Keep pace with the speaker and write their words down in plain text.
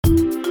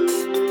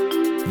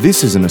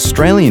This is an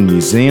Australian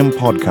Museum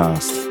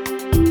podcast.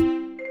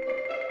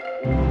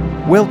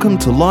 Welcome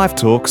to Live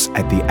Talks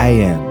at the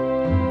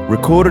AM,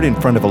 recorded in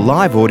front of a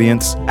live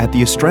audience at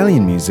the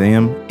Australian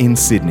Museum in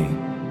Sydney.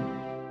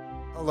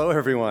 Hello,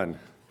 everyone.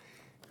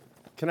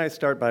 Can I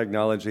start by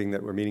acknowledging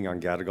that we're meeting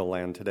on Gadigal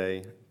land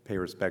today? Pay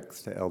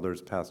respects to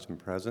elders past and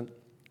present.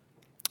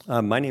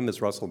 My name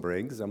is Russell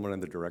Briggs. I'm one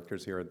of the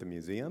directors here at the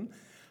museum,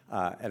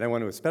 and I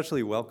want to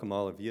especially welcome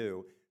all of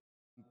you.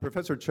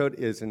 Professor Choat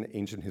is an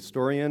ancient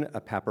historian,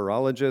 a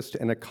papyrologist,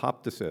 and a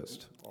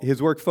Copticist.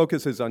 His work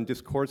focuses on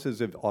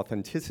discourses of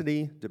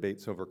authenticity,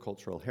 debates over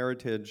cultural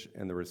heritage,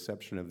 and the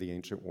reception of the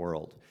ancient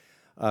world.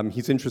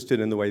 He's interested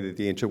in the way that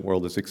the ancient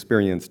world is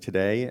experienced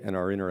today and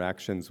our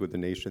interactions with the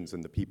nations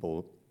and the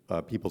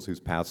peoples whose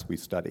past we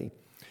study.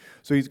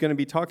 So he's going to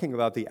be talking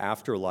about the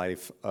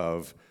afterlife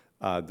of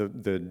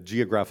the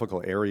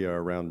geographical area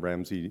around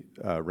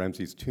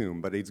Ramses'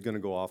 tomb, but he's going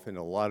to go off in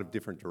a lot of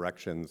different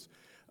directions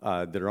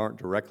that aren't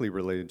directly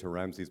related to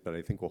Ramses, but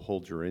I think will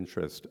hold your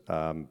interest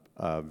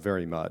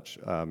very much.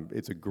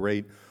 It's a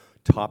great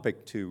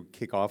topic to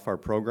kick off our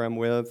program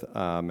with,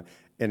 and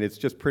it's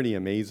just pretty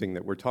amazing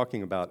that we're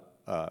talking about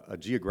a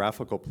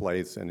geographical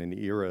place and an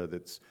era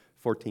that's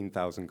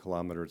 14,000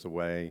 kilometers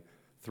away,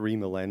 3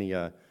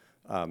 millennia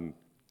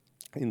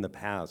in the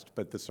past,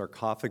 but the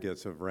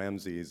sarcophagus of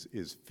Ramses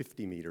is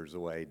 50 meters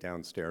away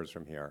downstairs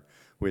from here,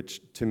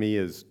 which to me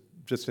is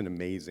just an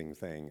amazing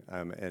thing,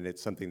 and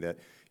it's something that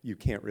you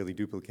can't really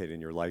duplicate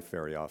in your life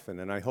very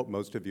often. And I hope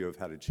most of you have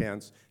had a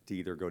chance to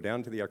either go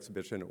down to the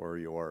exhibition or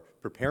you're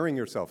preparing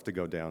yourself to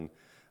go down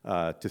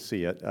to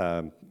see it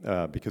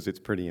because it's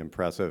pretty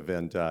impressive.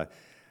 And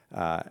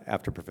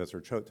after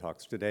Professor Choat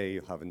talks today,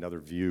 you'll have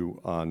another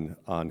view on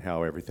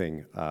how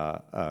everything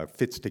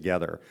fits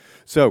together.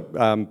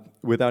 So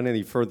without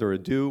any further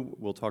ado,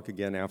 we'll talk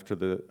again after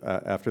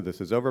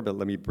this is over, but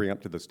let me bring up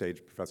to the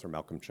stage Professor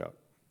Malcolm Choat.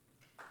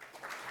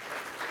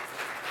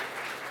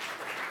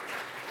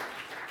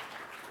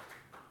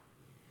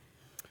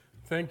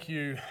 Thank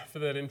you for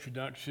that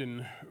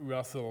introduction,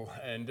 Russell,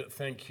 and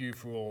thank you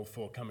for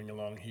coming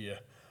along here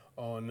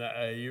on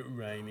a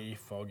rainy,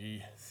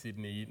 foggy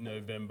Sydney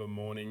November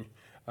morning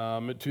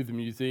to the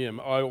museum.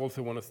 I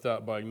also want to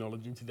start by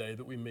acknowledging today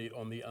that we meet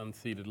on the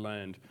unceded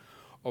land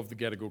of the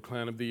Gadigal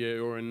clan of the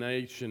Eora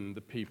Nation,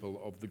 the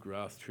people of the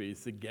grass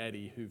trees, the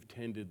Gadi who've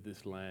tended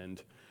this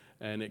land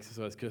and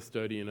exercised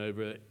custodian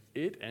over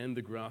it and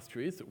the grass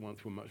trees that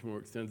once were much more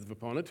extensive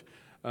upon it.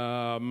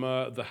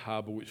 The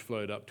harbour which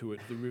flowed up to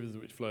it, the rivers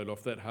which flowed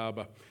off that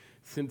harbour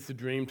since the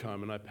dream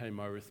time, and I pay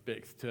my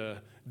respects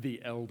to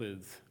the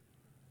elders,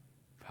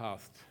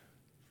 past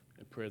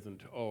and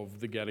present, of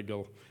the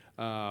Gadigal,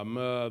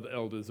 the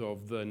elders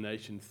of the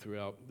nations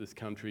throughout this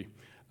country,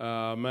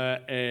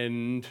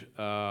 and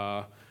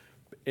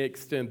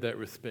extend that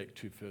respect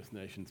to First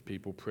Nations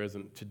people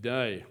present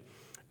today.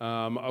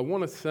 I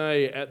want to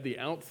say at the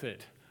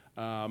outset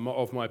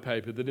of my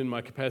paper that in my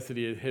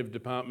capacity as head of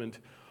department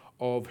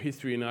of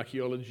History and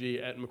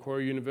Archaeology at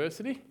Macquarie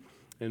University,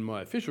 in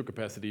my official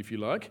capacity, if you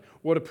like,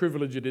 what a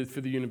privilege it is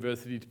for the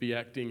university to be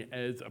acting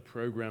as a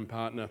program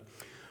partner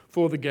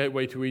for the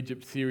Gateway to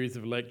Egypt series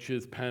of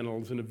lectures,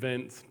 panels and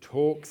events,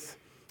 talks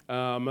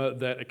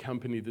that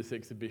accompany this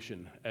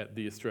exhibition at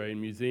the Australian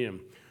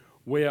Museum.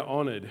 We are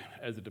honoured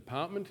as a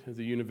department, as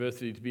a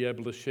university, to be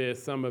able to share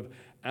some of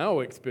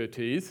our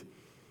expertise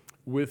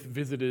with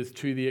visitors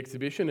to the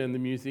exhibition and the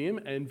museum,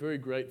 and very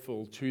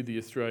grateful to the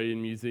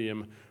Australian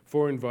Museum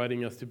for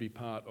inviting us to be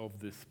part of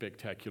this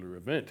spectacular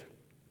event.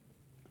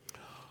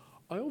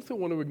 I also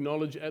want to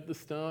acknowledge at the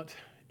start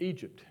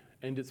Egypt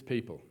and its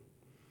people,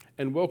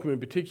 and welcome in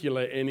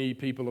particular any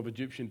people of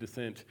Egyptian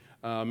descent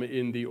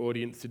in the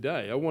audience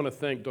today. I want to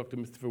thank Dr.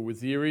 Mustafa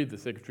Waziri, the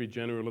Secretary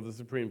General of the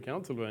Supreme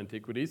Council of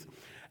Antiquities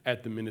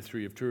at the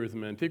Ministry of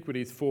Tourism and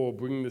Antiquities, for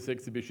bringing this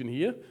exhibition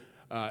here.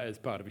 As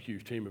part of a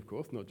huge team, of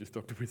course, not just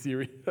Dr.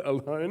 Waziri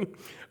alone,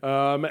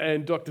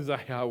 and Dr.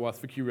 Zahi Hawass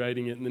for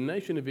curating it, and the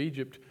nation of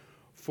Egypt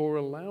for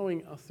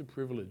allowing us the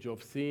privilege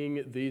of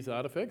seeing these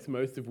artefacts,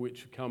 most of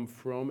which come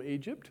from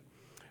Egypt,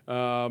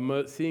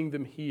 seeing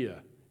them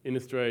here in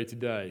Australia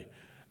today.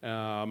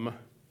 I'm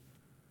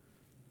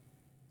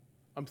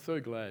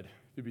so glad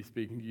to be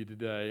speaking to you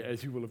today,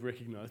 as you will have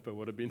recognised by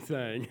what I've been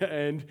saying,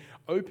 and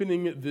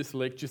opening this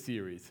lecture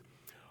series.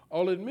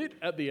 I'll admit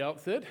at the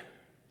outset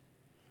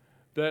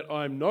that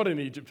I'm not an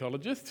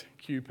Egyptologist.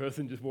 Cue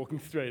person just walking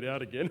straight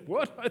out again.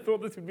 What? I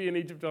thought this would be an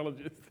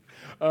Egyptologist.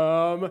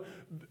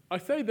 I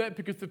say that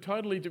because the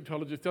title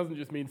Egyptologist doesn't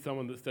just mean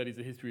someone that studies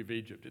the history of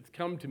Egypt. It's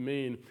come to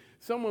mean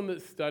someone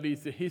that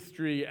studies the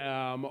history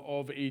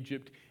of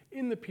Egypt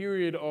in the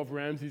period of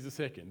Ramses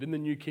II, in the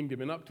New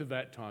Kingdom, and up to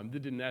that time, the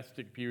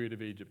dynastic period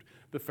of Egypt,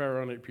 the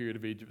pharaonic period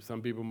of Egypt,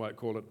 some people might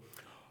call it.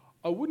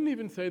 I wouldn't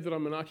even say that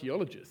I'm an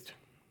archaeologist.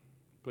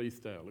 Please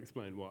stay, I'll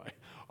explain why.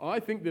 I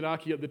think that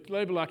the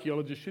label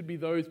archaeologist should be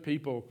those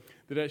people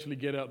that actually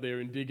get out there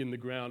and dig in the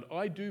ground.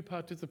 I do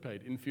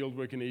participate in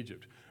fieldwork in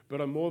Egypt, but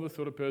I'm more the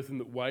sort of person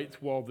that waits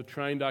while the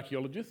trained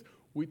archaeologists,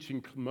 which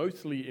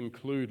mostly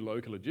include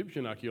local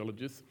Egyptian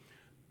archaeologists,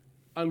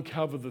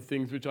 uncover the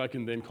things which I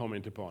can then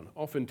comment upon,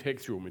 often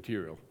textual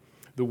material,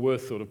 the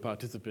worst sort of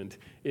participant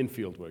in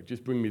fieldwork.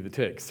 Just bring me the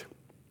text.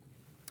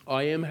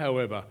 I am,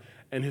 however,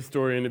 an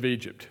historian of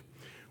Egypt,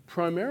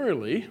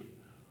 primarily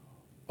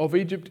of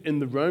Egypt in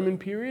the Roman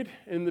period,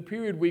 in the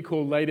period we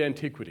call late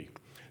antiquity.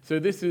 So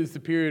this is the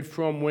period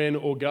from when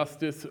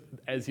Augustus,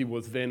 as he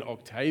was then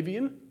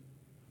Octavian,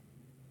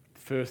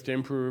 first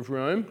emperor of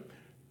Rome,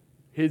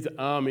 his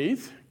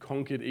armies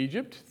conquered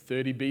Egypt,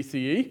 30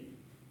 BCE,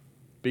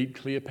 beat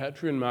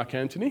Cleopatra and Mark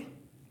Antony.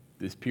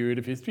 This period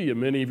of history,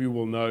 many of you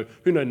will know,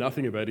 who know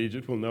nothing about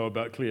Egypt, will know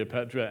about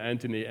Cleopatra,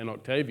 Antony, and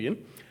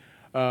Octavian,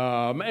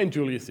 and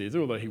Julius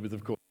Caesar, although he was,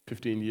 of course,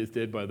 15 years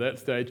dead by that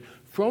stage.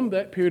 From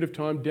that period of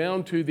time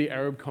down to the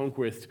Arab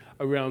conquest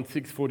around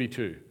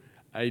 642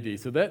 AD.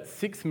 So that's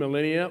 6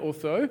 millennia or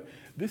so.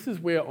 This is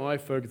where I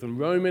focus on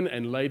Roman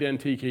and late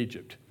antique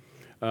Egypt,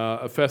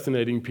 a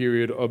fascinating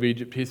period of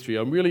Egypt history.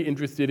 I'm really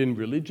interested in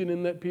religion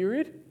in that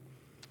period,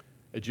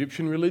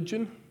 Egyptian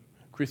religion,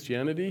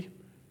 Christianity,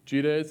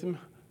 Judaism,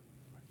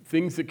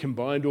 things that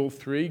combined all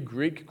three,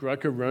 Greek,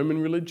 Greco-Roman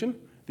religion,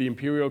 the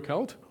imperial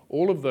cult,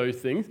 all of those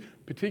things,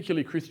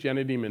 particularly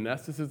Christianity and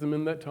monasticism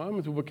in that time,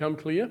 as will become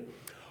clear.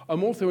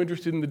 I'm also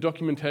interested in the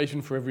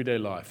documentation for everyday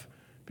life,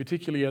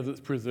 particularly as it's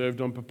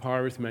preserved on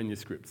papyrus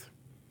manuscripts.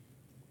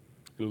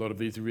 And a lot of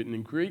these are written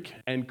in Greek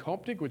and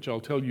Coptic, which I'll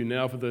tell you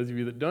now for those of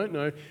you that don't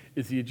know,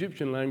 is the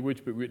Egyptian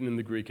language but written in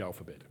the Greek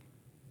alphabet.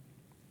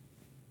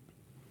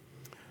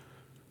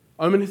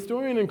 I'm an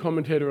historian and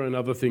commentator on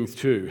other things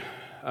too.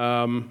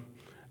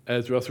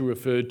 As Russell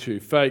referred to,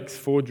 fakes,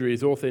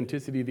 forgeries,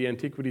 authenticity, the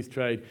antiquities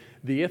trade,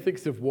 the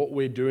ethics of what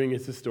we're doing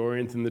as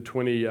historians in the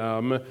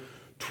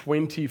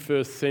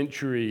 21st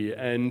century,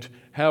 and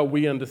how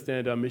we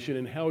understand our mission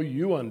and how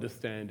you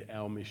understand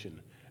our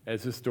mission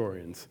as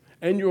historians,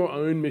 and your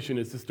own mission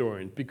as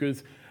historians,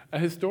 because a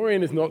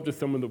historian is not just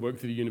someone that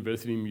works at a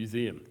university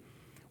museum.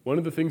 One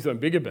of the things I'm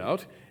big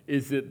about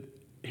is that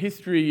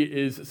history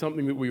is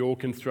something that we all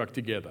construct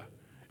together.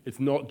 It's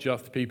not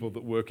just people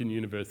that work in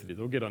universities.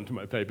 I'll get onto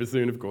my paper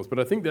soon, of course, but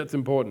I think that's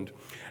important.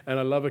 And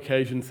I love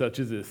occasions such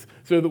as this,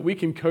 so that we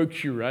can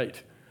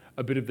co-curate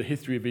a bit of the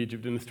history of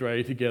Egypt and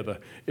Australia together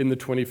in the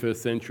 21st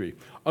century.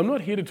 I'm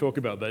not here to talk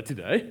about that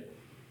today.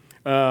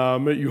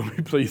 You'll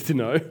be pleased to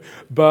know.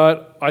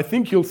 But I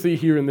think you'll see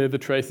here and there the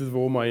traces of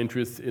all my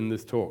interests in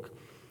this talk.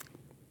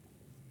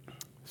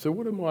 So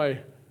what are my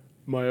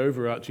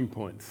overarching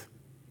points?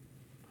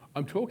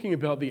 I'm talking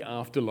about the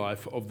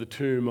afterlife of the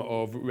tomb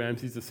of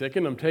Ramses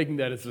II. I'm taking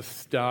that as a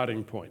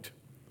starting point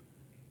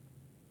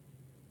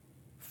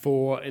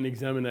for an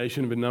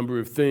examination of a number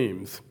of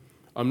themes.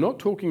 I'm not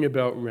talking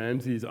about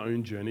Ramses'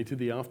 own journey to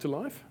the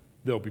afterlife.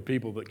 There'll be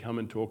people that come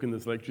and talk in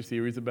this lecture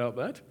series about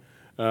that,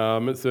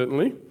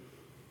 certainly.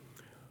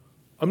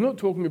 I'm not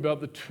talking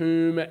about the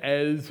tomb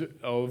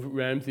of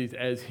Ramses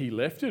as he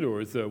left it, or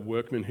as a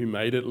workman who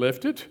made it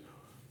left it.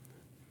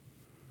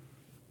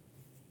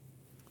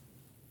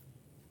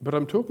 But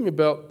I'm talking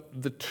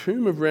about the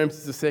tomb of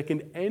Ramses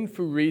II, and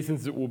for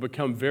reasons that will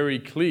become very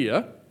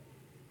clear,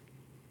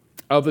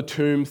 other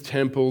tombs,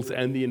 temples,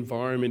 and the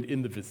environment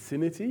in the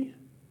vicinity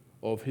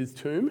of his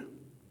tomb,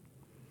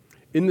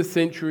 in the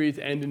centuries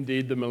and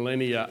indeed the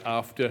millennia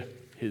after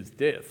his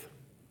death.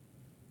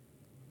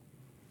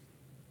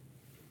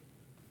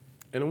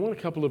 And I want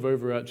a couple of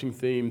overarching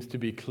themes to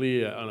be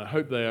clear, and I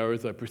hope they are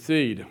as I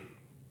proceed.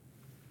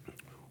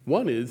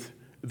 One is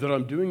that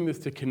I'm doing this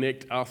to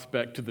connect us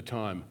back to the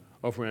time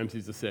of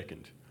Ramses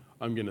II.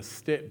 I'm going to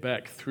step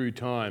back through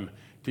time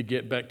to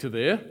get back to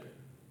there.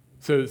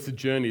 So it's the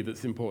journey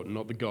that's important,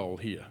 not the goal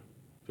here.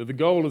 So the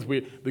goal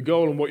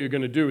and what you're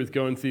going to do is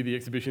go and see the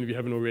exhibition if you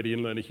haven't already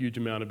and learn a huge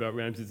amount about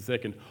Ramses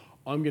II.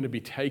 I'm going to be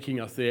taking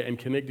us there and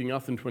connecting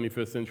us in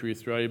 21st century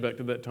Australia back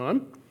to that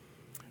time.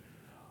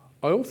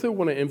 I also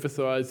want to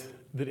emphasize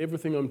that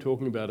everything I'm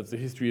talking about is the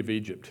history of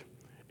Egypt.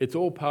 It's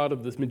all part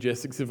of this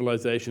majestic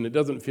civilization. It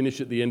doesn't finish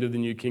at the end of the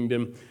New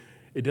Kingdom.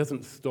 It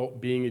doesn't stop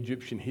being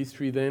Egyptian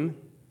history then.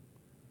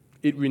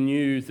 It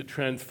renews, it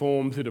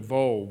transforms, it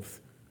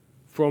evolves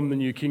from the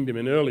New Kingdom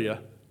and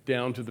earlier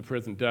down to the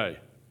present day.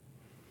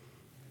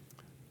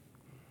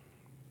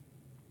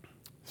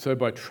 So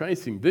by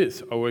tracing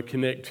this, I will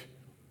connect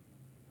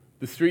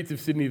the streets of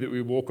Sydney that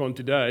we walk on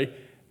today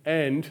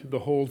and the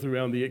halls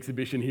around the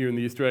exhibition here in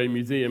the Australian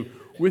Museum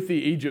with the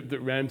Egypt that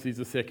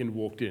Ramses II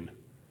walked in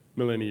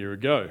millennia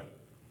ago.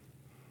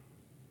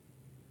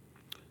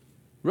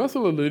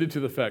 Russell alluded to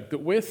the fact that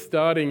we're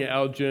starting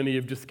our journey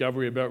of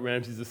discovery about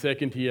Ramses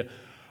II here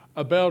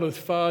about as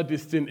far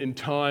distant in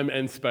time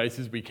and space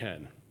as we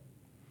can.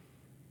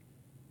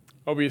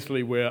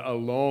 Obviously, we're a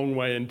long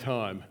way in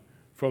time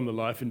from the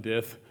life and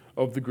death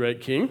of the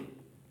great king,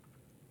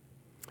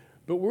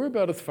 but we're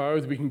about as far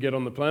as we can get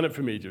on the planet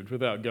from Egypt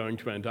without going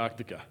to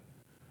Antarctica.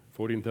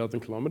 14,000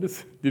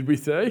 kilometres, did we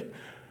say?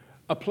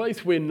 A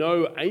place where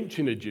no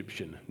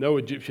Egyptian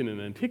in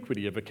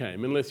antiquity ever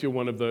came, unless you're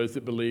one of those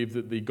that believe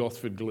that the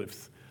Gosford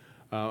glyphs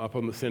up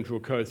on the Central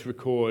Coast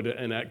record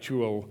an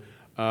actual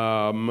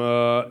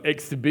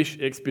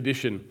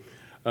expedition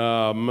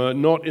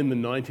not in the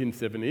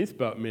 1970s,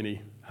 but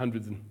many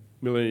hundreds and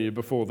millennia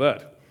before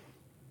that.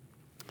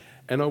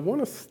 And I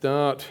want to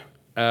start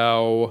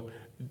our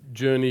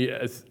journey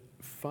as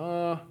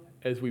far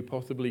as we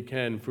possibly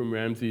can from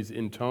Ramses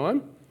in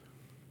time,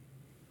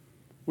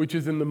 which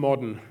is in the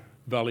modern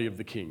Valley of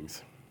the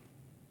Kings.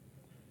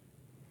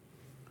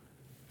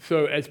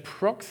 So as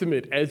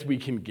proximate as we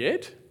can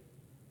get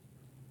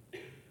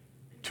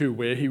to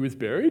where he was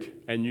buried,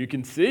 and you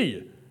can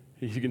see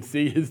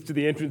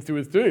the entrance to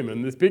his tomb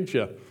in this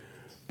picture,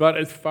 but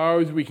as far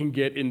as we can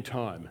get in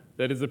time,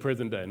 that is the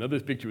present day. Now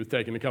this picture was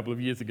taken a couple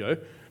of years ago,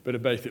 but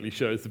it basically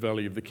shows the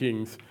Valley of the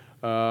Kings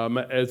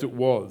as it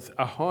was,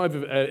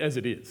 as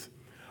it is,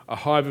 a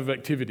hive of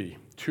activity.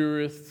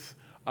 Tourists,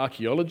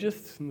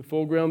 archaeologists in the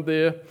foreground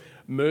there,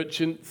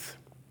 merchants,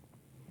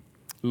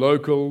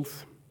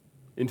 locals,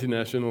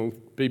 international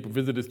people,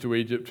 visitors to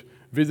Egypt,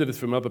 visitors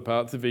from other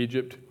parts of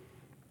Egypt.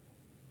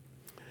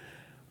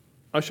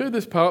 I show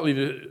this partly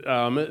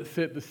to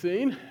set the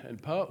scene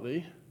and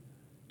partly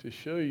to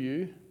show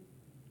you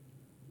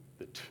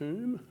the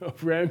tomb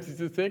of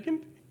Ramses II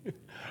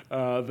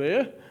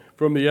there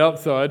from the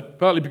outside,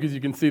 partly because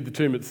you can see the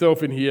tomb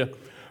itself in here,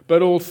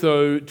 but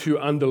also to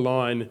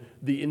underline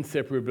the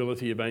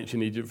inseparability of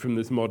ancient Egypt from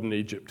this modern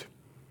Egypt.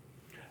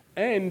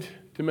 And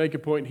to make a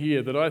point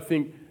here that I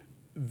think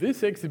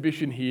this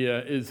exhibition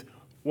here is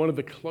one of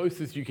the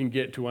closest you can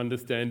get to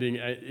understanding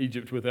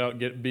Egypt without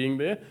being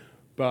there,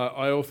 but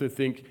I also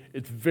think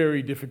it's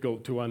very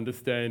difficult to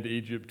understand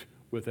Egypt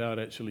without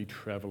actually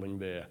traveling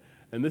there.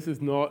 And this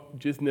is not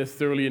just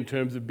necessarily in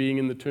terms of being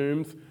in the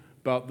tombs,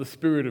 but the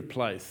spirit of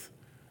place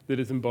that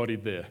is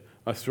embodied there.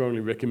 I strongly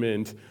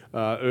recommend,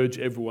 urge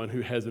everyone who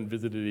hasn't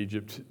visited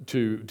Egypt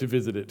to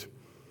visit it.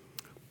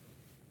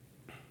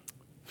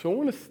 So I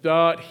want to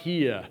start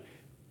here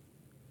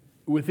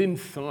within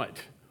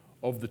sight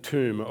of the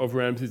tomb of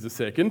Ramses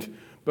II,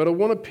 but I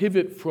want to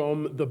pivot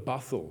from the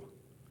bustle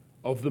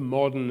of the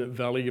modern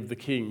Valley of the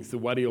Kings, the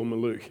Wadi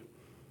al-Muluk,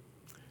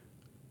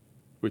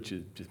 which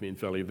just means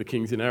Valley of the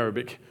Kings in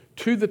Arabic,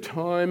 to the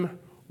time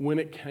when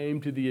it came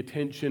to the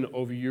attention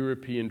of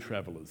European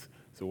travellers.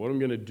 So what I'm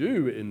going to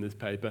do in this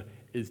paper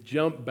is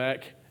jump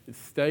back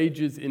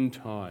stages in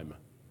time.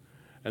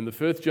 And the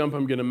first jump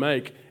I'm going to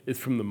make is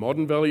from the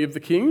modern Valley of the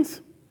Kings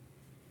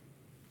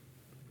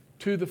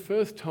to the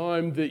first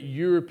time that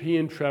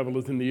European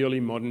travellers in the early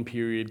modern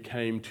period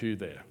came to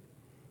there.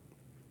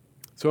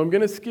 So I'm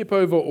going to skip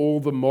over all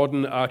the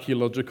modern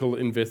archaeological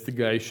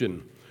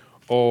investigation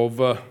of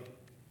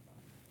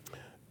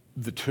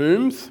the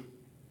tombs,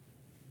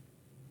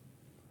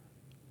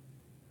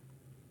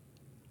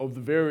 of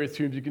the various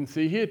tombs you can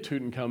see here.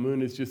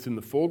 Tutankhamun is just in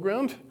the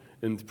foreground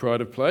in its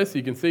pride of place.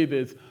 You can see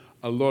there's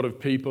a lot of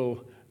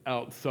people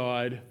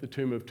outside the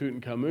tomb of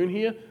Tutankhamun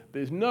here.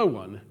 There's no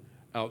one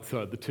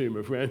outside the tomb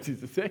of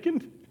Ramses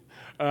II,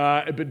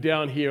 but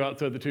down here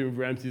outside the tomb of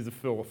Ramses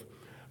IV,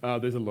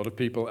 there's a lot of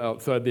people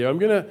outside there. I'm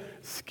going to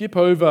skip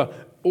over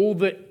all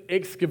the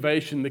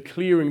excavation, the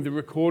clearing, the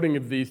recording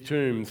of these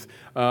tombs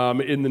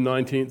in the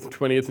 19th,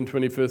 20th and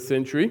 21st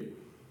century.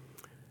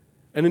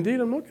 And indeed,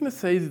 I'm not going to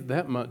say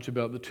that much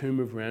about the tomb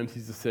of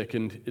Ramses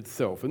II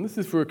itself, and this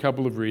is for a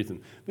couple of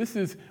reasons.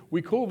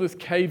 We call this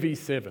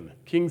KV7,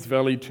 Kings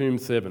Valley Tomb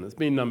 7. It's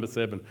been number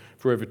 7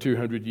 for over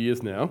 200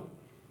 years now.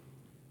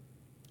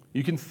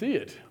 You can see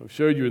it. I've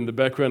showed you in the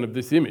background of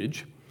this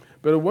image,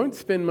 but I won't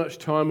spend much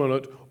time on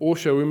it or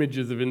show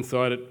images of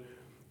inside it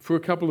for a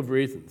couple of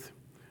reasons.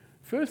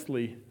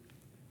 Firstly,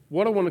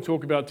 what I want to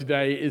talk about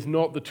today is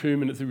not the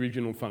tomb in its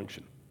original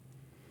function.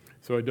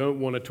 So I don't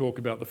want to talk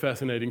about the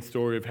fascinating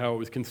story of how it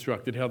was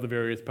constructed, how the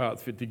various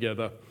parts fit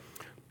together,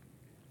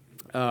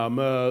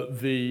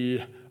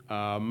 the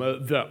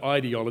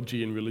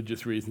ideology and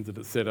religious reasons that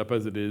it's set up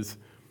as it is,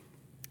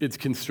 its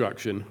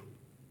construction.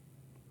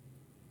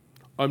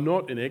 I'm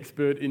not an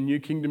expert in New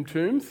Kingdom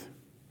tombs,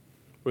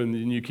 or in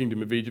the New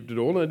Kingdom of Egypt at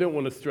all, and I don't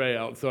want to stray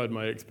outside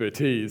my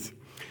expertise.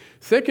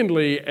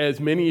 Secondly, as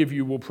many of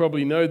you will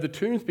probably know, the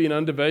tomb's been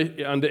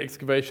under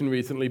excavation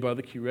recently by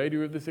the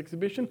curator of this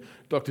exhibition,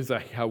 Dr.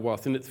 Zahi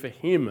Hawass, and it's for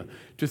him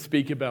to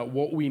speak about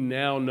what we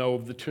now know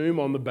of the tomb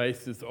on the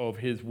basis of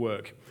his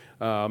work.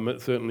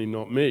 It's certainly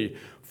not me.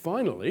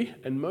 Finally,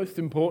 and most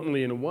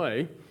importantly in a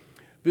way,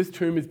 this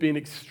tomb has been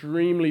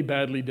extremely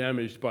badly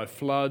damaged by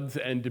floods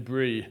and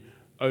debris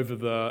over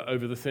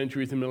the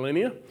centuries and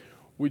millennia,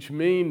 which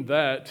mean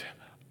that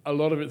a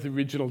lot of its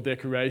original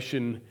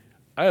decoration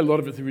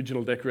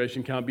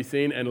can't be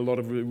seen, and a lot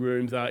of the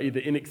rooms are either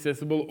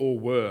inaccessible or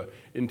were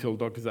until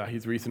Dr.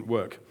 Zahi's recent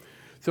work.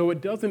 So it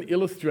doesn't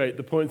illustrate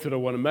the points that I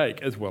want to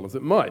make as well as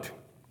it might.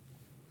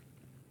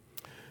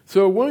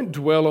 So I won't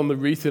dwell on the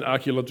recent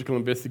archaeological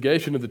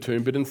investigation of the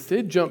tomb, but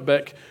instead jump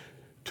back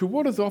to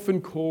what is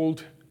often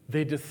called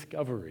their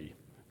discovery,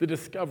 the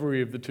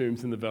discovery of the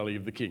tombs in the Valley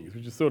of the Kings,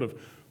 which is sort of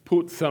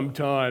put some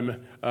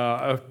time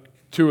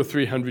 200 or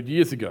 300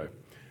 years ago.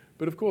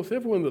 But of course,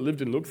 everyone that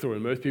lived in Luxor,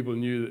 and most people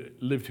who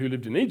lived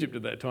in Egypt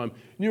at that time,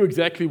 knew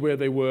exactly where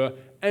they were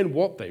and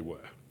what they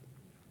were.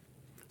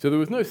 So there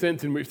was no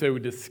sense in which they were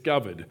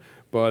discovered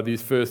by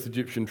these first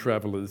Egyptian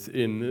travellers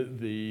in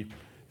the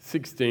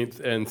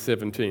 16th and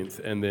 17th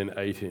and then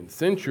 18th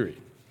century.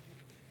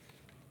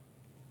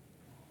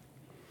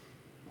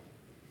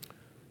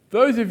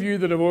 Those of you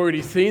that have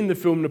already seen the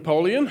film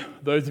Napoleon,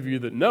 those of you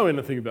that know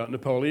anything about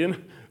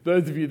Napoleon,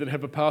 those of you that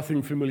have a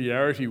passing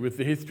familiarity with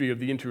the history of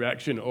the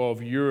interaction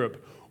of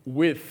Europe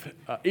with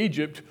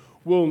Egypt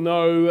will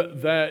know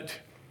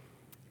that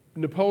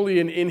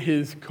Napoleon, in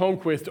his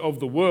conquest of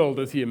the world,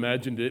 as he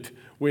imagined it,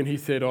 when he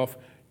set off,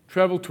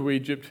 travelled to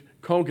Egypt,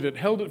 conquered it,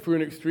 held it for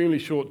an extremely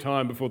short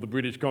time before the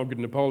British conquered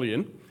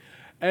Napoleon.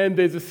 And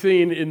there's a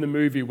scene in the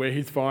movie where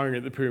he's firing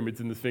at the pyramids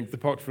and the Sphinx, the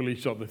pox really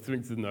shot the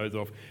Sphinx's nose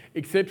off,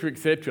 etc.,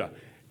 etc.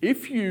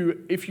 If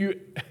you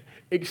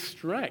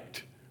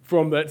extract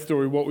from that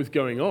story what was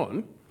going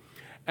on,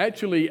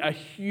 actually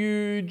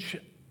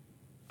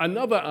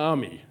another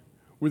army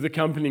was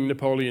accompanying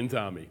Napoleon's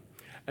army.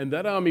 And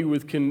that army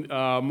was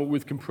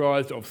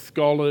comprised of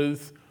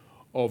scholars,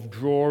 of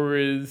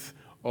drawers,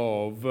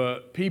 of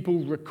people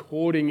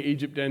recording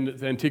Egypt and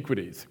its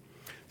antiquities.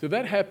 So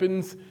that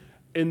happens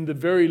in the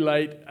very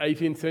late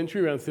 18th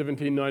century, around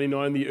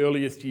 1799, the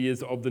earliest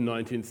years of the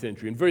 19th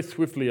century. And very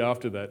swiftly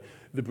after that,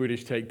 the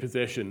British take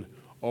possession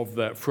of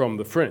that from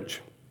the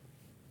French.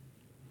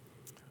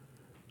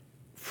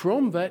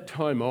 From that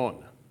time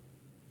on,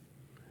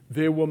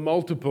 there were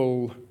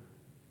multiple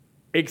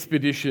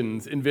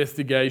expeditions,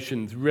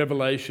 investigations,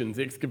 revelations,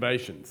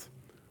 excavations.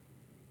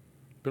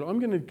 But I'm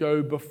going to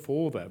go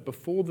before that,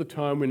 before the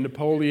time when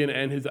Napoleon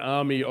and his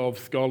army of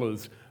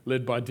scholars,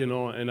 led by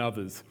Denon and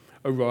others,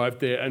 arrived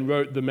there and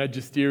wrote the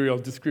magisterial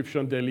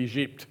Description de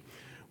l'Egypte,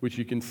 which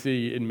you can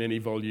see in many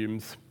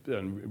volumes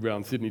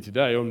around Sydney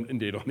today, or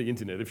indeed on the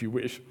internet if you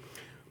wish.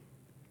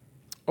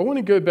 I want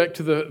to go back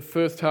to the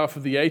first half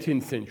of the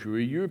 18th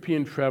century.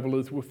 European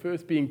travellers were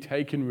first being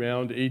taken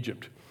round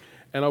Egypt.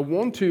 And I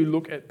want to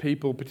look at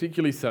people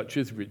particularly such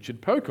as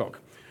Richard Pocock,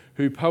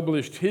 who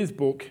published his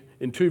book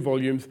in 2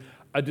 volumes,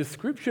 A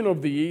Description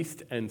of the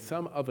East and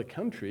Some Other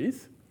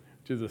Countries,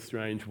 which is a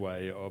strange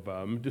way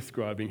of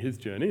describing his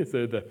journey.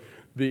 So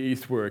the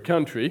East were a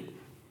country.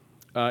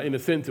 In a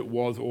sense, it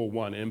was all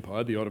one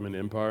empire, the Ottoman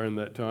Empire in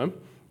that time.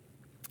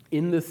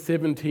 In the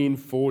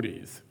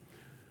 1740s,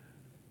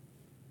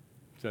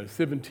 so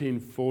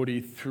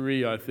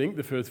 1743, I think,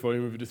 the first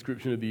volume of A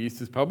Description of the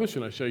East is published,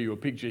 and I show you a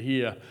picture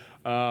here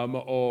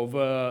of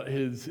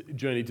his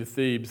journey to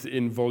Thebes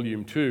in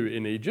volume 2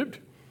 in Egypt.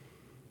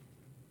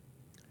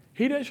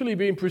 He'd actually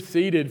been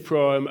preceded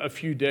from a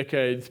few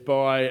decades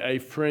by a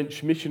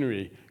French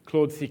missionary,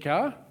 Claude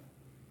Sicard,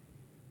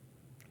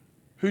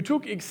 who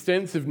took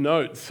extensive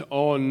notes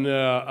on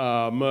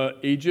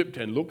Egypt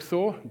and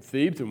Luxor, and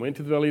Thebes, and went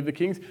to the Valley of the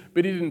Kings,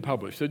 but he didn't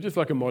publish. So just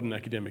like a modern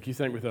academic, he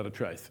sank without a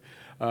trace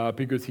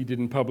because he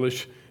didn't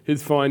publish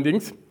his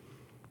findings.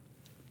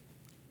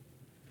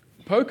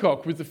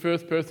 Pocock was the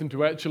first person to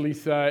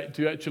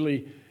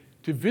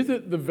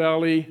visit the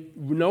valley,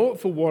 know it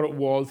for what it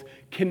was,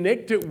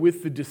 connect it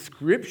with the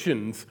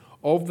descriptions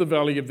of the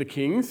Valley of the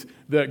Kings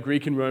that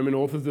Greek and Roman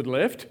authors had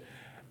left,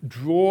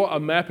 draw a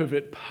map of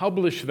it,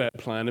 publish that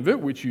plan of it,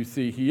 which you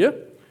see here,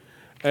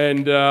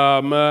 and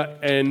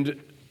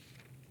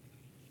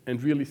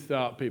really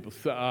start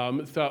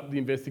the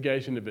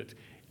investigation of it,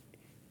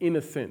 in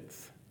a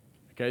sense.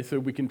 Okay, so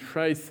we can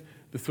trace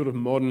the sort of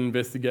modern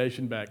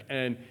investigation back,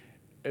 and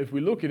if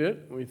we look at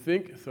it, we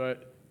think, so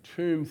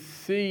tomb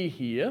C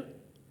here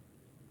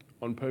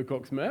on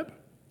Pocock's map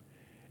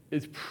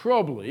is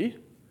probably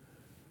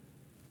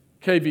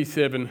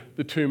KV7,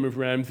 the tomb of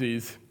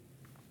Ramses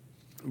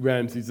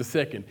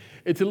II.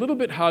 It's a little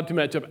bit hard to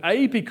match up,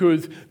 A,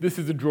 because this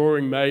is a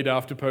drawing made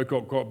after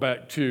Pocock got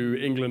back to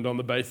England on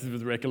the basis of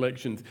his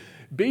recollections.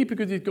 B,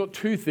 because he's got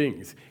 2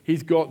 things.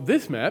 He's got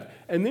this map,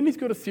 and then he's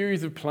got a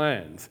series of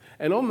plans.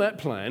 And on that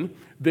plan,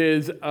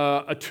 there's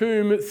a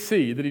tomb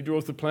C that he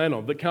draws the plan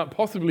of that can't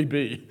possibly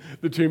be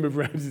the tomb of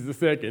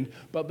Ramses II,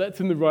 but that's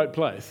in the right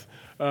place.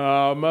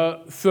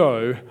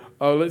 So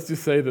let's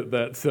just say that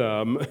that's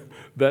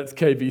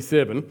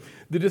KV7.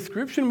 The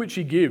description which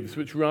he gives,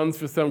 which runs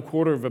for some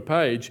quarter of a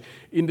page,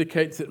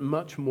 indicates that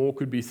much more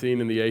could be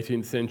seen in the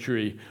 18th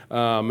century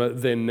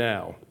than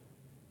now,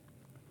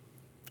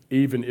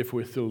 even if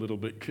we're still a little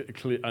bit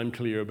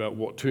unclear about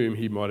what tomb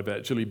he might have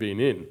actually been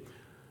in.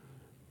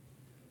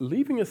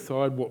 Leaving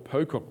aside what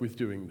Pocock was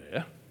doing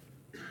there,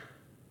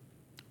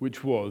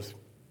 which was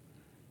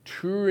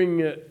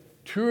touring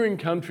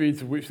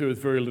countries of which there was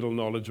very little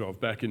knowledge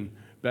of back in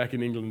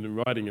England and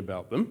writing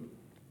about them.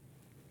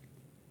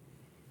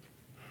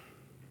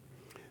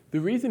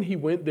 The reason he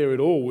went there at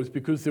all was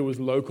because there was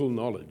local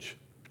knowledge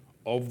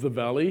of the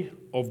valley,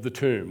 of the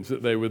tombs,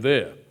 that they were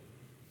there.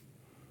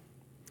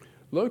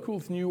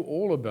 Locals knew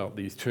all about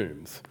these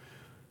tombs.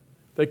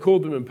 They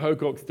called them in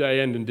Pocock's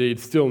day, and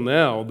indeed still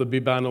now, the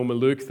Biban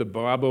el-Maluk, the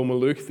Bab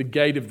el-Maluk, the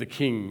Gate of the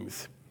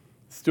Kings.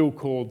 Still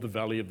called the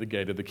Valley of the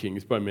Gate of the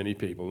Kings by many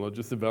people, not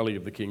just the Valley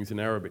of the Kings in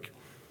Arabic.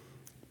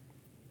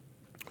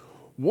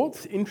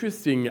 What's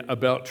interesting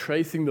about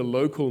tracing the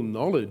local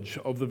knowledge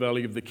of the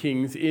Valley of the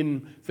Kings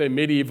in, say,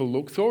 medieval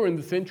Luxor in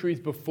the centuries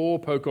before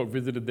Pocock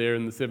visited there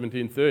in the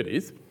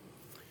 1730s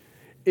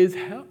is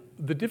how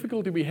the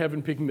difficulty we have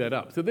in picking that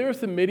up. So there are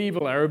some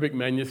medieval Arabic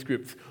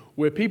manuscripts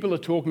where people are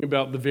talking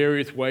about the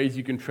various ways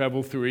you can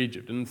travel through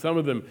Egypt, and some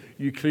of them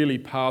you clearly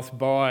pass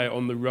by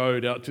on the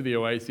road out to the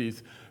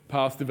oases,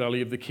 past the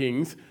Valley of the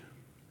Kings.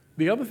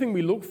 The other thing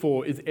we look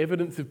for is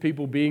evidence of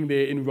people being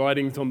there in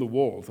writings on the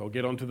walls. I'll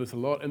get onto this a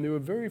lot, and there were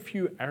very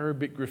few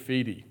Arabic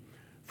graffiti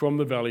from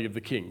the Valley of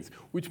the Kings,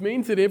 which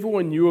means that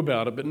everyone knew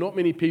about it, but not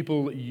many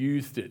people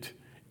used it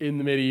in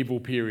the medieval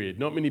period.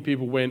 Not many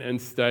people went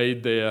and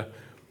stayed there,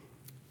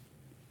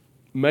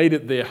 made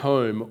it their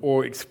home,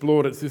 or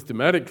explored it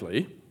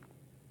systematically.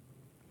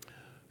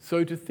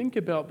 So to think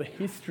about the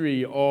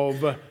history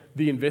of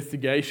the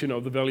investigation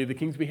of the Valley of the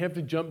Kings, we have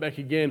to jump back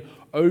again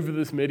over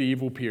this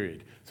medieval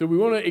period. So we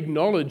want to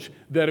acknowledge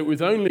that it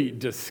was only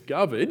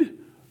discovered,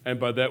 and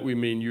by that we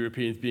mean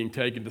Europeans being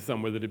taken to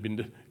somewhere that had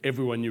been,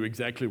 everyone knew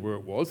exactly where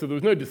it was, so there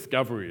was no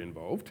discovery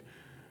involved.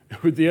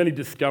 The only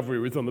discovery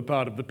was on the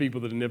part of the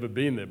people that had never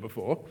been there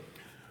before.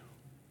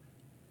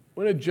 I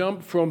want to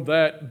jump from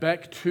that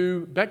back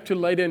to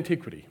late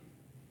antiquity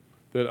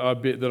that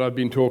I've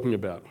been talking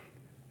about.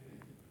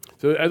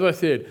 So as I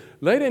said,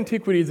 late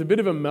antiquity is a bit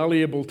of a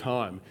malleable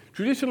time.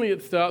 Traditionally,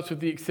 it starts with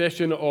the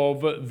accession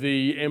of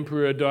the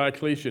Emperor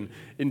Diocletian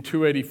in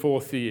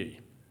 284 CE,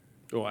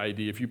 or AD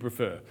if you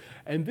prefer.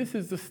 And this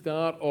is the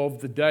start of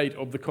the date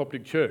of the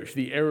Coptic Church.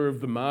 The era of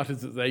the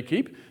martyrs that they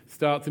keep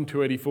starts in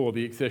 284,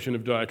 the accession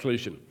of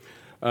Diocletian.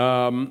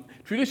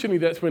 Traditionally,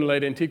 that's when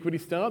late antiquity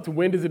starts.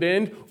 When does it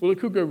end? Well, it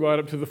could go right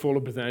up to the fall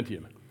of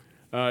Byzantium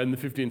in the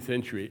 15th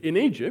century. In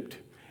Egypt,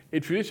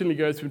 it traditionally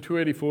goes from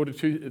 284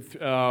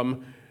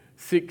 to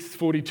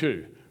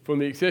 642, from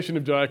the accession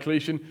of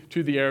Diocletian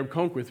to the Arab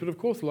conquest. But of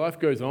course, life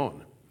goes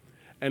on.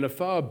 And a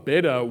far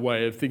better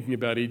way of thinking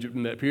about Egypt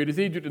in that period is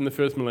Egypt in the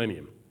first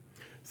millennium.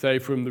 Say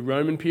from the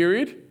Roman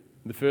period,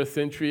 the 1st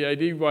century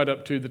AD, right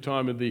up to the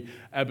time of the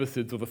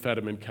Abbasids or the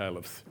Fatimid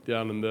caliphs,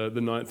 down in the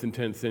 9th and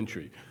 10th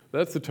century.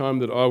 That's the time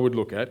that I would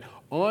look at.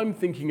 I'm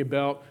thinking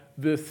about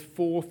this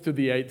 4th to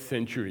the 8th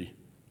century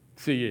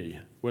CE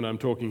when I'm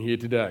talking here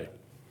today.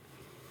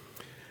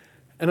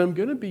 And I'm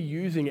going to be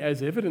using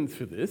as evidence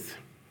for this,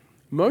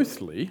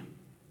 mostly,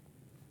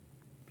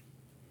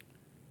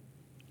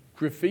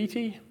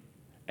 graffiti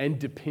and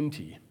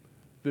dipinti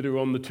that are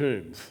on the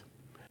tombs.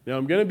 Now,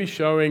 I'm going to be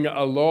showing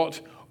a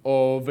lot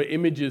of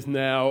images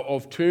now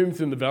of tombs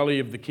in the Valley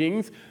of the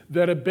Kings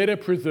that are better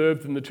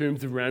preserved than the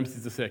tombs of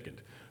Ramses II. So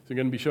I'm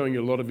going to be showing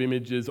you a lot of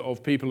images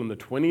of people in the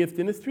 20th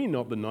dynasty,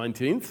 not the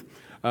 19th,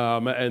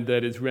 and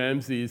that is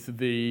Ramses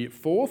the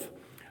IV,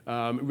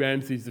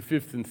 Ramses the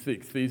V and VI,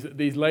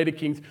 these later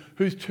kings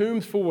whose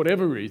tombs, for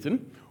whatever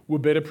reason, were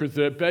better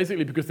preserved,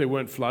 basically because they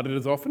weren't flooded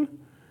as often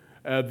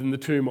than the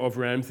tomb of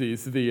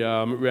Ramses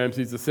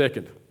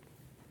II.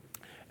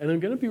 And I'm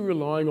going to be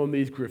relying on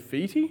these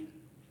graffiti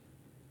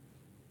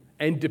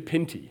and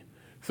dipinti.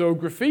 So a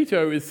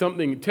graffito is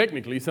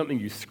technically something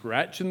you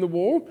scratch in the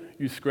wall,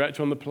 you scratch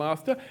on the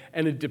plaster,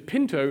 and a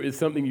dipinto is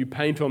something you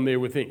paint on there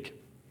with ink.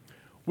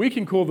 We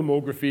can call them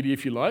all graffiti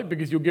if you like,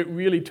 because you'll get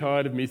really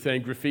tired of me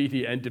saying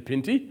graffiti and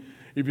dipinti.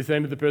 You'll be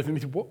saying to the person,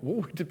 what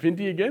were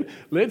dipinti again?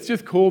 Let's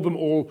just call them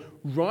all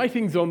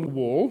writings on the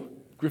wall,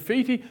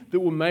 graffiti that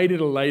were made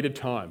at a later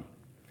time.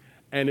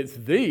 And it's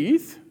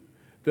these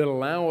that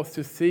allow us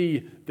to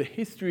see the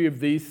history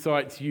of these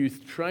sites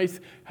used, trace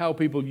how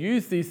people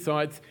used these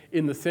sites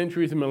in the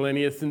centuries and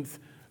millennia since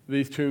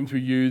these tombs were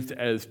used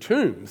as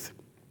tombs.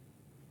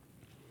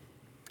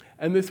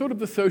 And they're sort of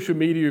the social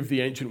media of the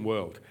ancient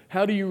world.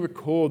 How do you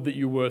record that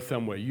you were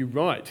somewhere? You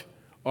write,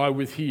 I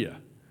was here.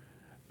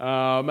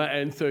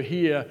 And so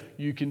here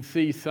you can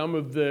see some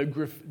of the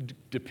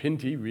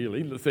dipinti,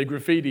 really, let's say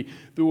graffiti,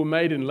 that were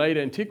made in late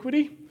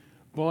antiquity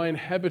by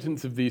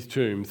inhabitants of these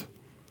tombs.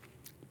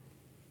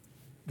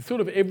 The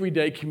sort of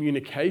everyday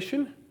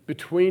communication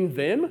between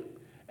them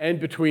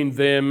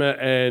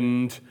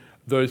and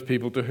those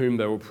people to whom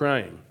they were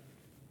praying.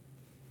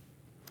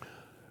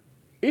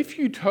 If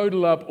you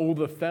total up all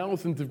the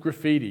thousands of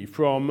graffiti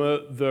from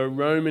the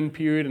Roman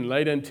period and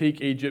late antique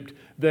Egypt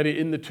that are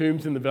in the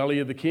tombs in the Valley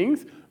of the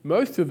Kings,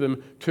 most of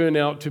them turn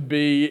out to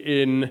be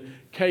in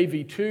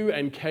KV2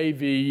 and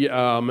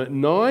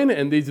KV9,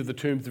 and these are the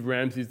tombs of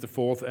Ramses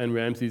IV and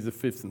Ramses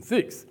V and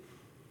VI.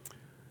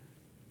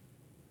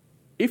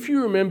 If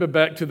you remember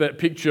back to that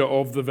picture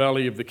of the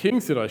Valley of the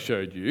Kings that I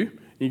showed you,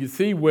 you can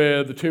see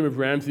where the tomb of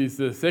Ramses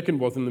II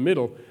was in the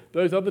middle.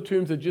 Those other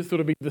tombs are just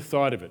sort of either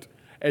side of it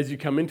as you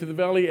come into the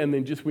valley, and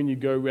then just when you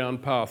go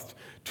round past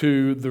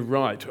to the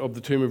right of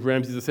the tomb of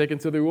Ramses II.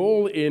 So they're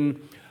all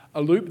in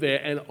a loop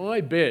there, and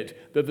I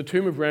bet that the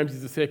tomb of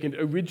Ramses II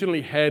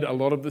originally had a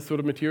lot of this sort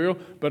of material,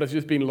 but it's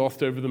just been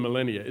lost over the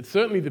millennia. It's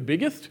certainly the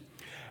biggest,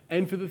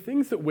 and for the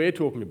things that we're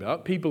talking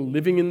about, people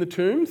living in the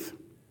tombs,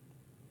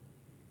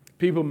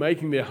 people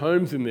making their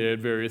homes in there at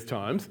various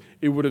times,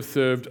 it would have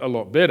served a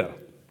lot better.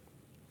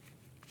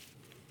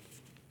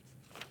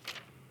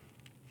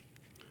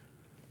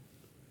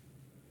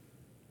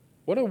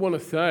 What I want to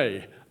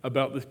say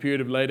about this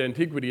period of late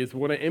antiquity is I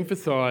want to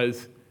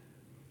emphasize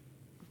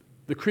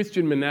the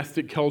Christian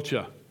monastic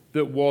culture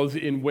that was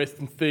in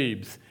Western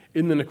Thebes,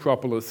 in the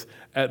necropolis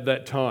at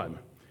that time.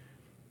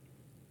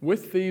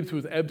 West Thebes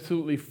was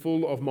absolutely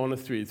full of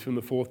monasteries from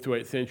the 4th to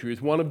 8th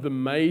centuries, one of the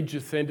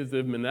major centers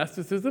of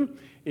monasticism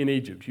in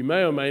Egypt. You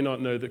may or may not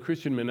know that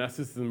Christian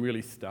monasticism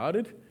really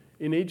started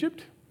in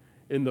Egypt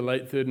in the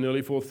late 3rd and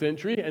early 4th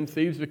century, and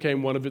Thebes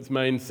became one of its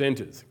main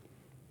centers.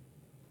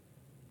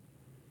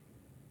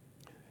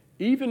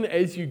 Even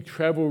as you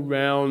travel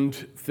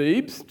around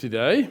Thebes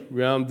today,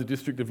 around the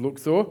district of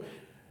Luxor,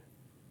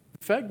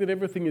 the fact that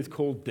everything is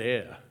called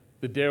Der,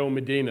 the Der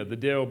el-Medina, the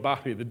Der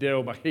el-Bahri, the Der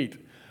el-Bahit,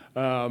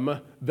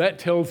 that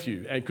tells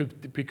you,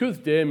 and because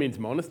Der means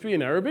monastery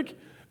in Arabic,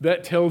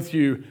 that tells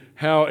you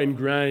how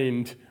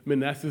ingrained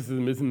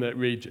monasticism is in that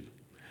region.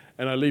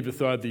 And I leave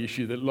aside the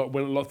issue that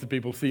when lots of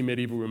people see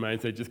medieval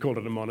remains, they just call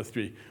it a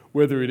monastery,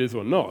 whether it is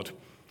or not.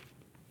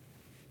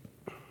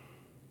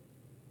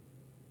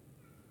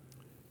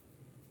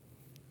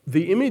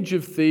 The image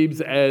of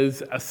Thebes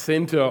as a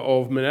center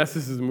of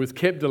monasticism was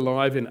kept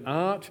alive in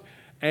art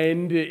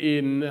and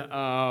in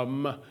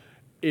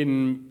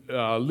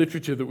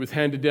literature that was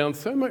handed down,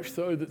 so much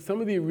so that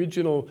some of the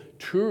original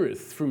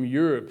tourists from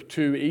Europe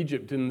to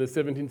Egypt in the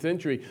 17th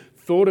century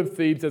thought of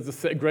Thebes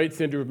as a great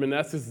center of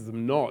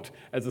monasticism, not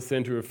as a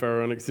center of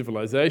pharaonic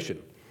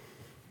civilization.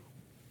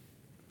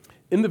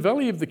 In the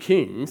Valley of the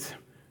Kings,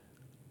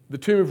 the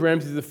tomb of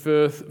Ramses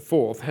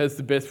IV has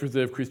the best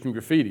preserved Christian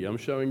graffiti. I'm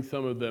showing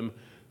some of them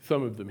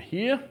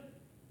here,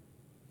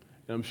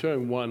 and I'm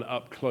showing one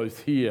up close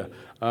here.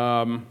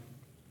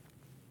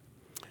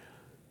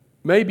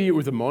 Maybe it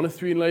was a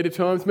monastery in later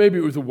times, maybe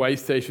it was a way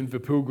station for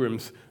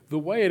pilgrims. The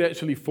way it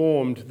actually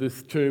formed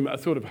this tomb, a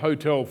sort of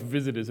hotel for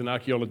visitors and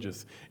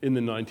archaeologists in the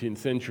 19th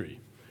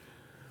century,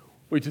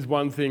 which is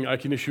one thing I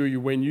can assure you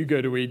when you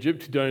go to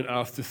Egypt, don't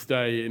ask to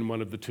stay in one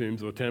of the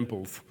tombs or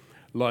temples,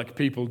 like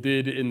people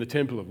did in the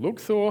Temple of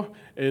Luxor,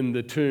 in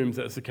the tombs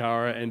at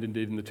Saqqara, and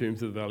indeed in the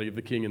tombs of the Valley of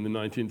the King in the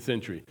 19th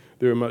century.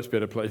 There are much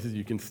better places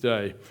you can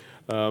stay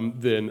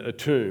than a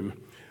tomb.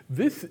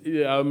 This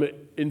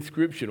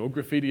inscription or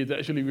graffiti is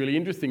actually really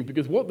interesting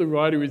because what the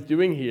writer is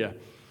doing here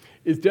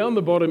is down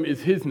the bottom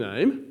is his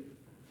name,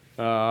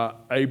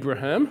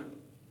 Abraham.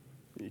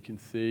 You can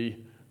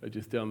see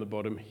just down the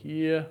bottom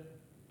here,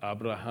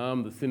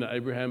 Abraham, the sinner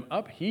Abraham.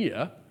 Up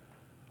here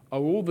are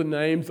all the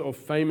names of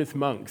famous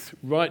monks,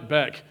 right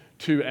back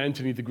to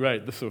Antony the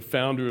Great, the sort of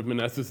founder of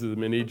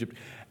monasticism in Egypt.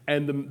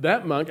 And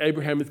that monk,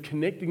 Abraham, is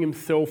connecting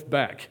himself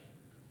back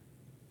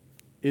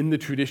in the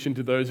tradition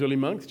to those early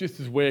monks, just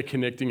as we're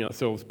connecting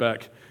ourselves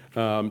back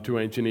to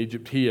ancient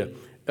Egypt here.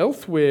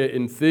 Elsewhere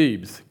in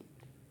Thebes,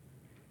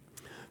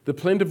 the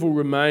plentiful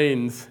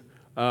remains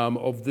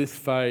of this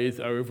phase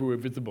are everywhere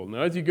visible.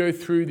 Now, as you go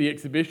through the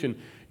exhibition,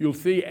 you'll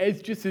see,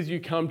 just as you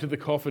come to the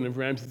coffin of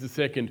Ramses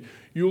II,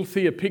 you'll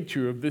see a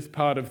picture of this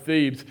part of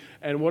Thebes,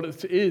 and what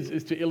it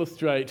is to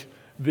illustrate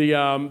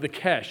the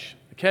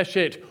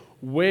cachette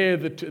where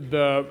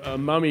the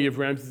mummy of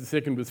Ramses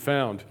II was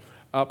found,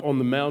 up on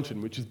the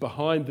mountain, which is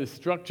behind this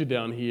structure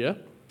down here.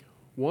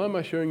 Why am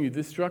I showing you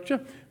this structure?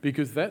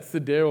 Because that's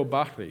the Der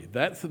el-Bahri,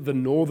 that's the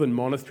northern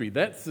monastery,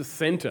 that's the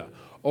center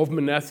of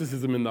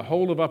monasticism in the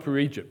whole of Upper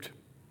Egypt.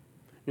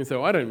 And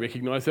so I don't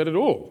recognize that at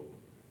all.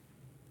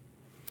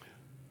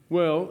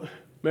 Well,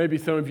 maybe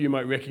some of you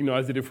might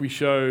recognize it if we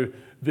show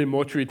the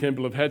mortuary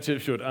temple of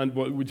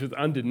Hatshepsut, which is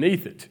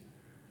underneath it,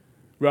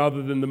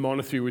 rather than the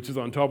monastery which is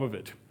on top of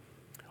it.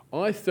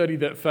 I study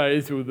that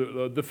phase, or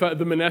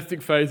the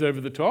monastic phase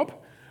over the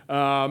top,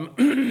 but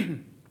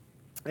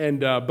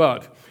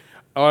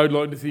I would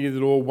like to see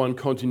it all one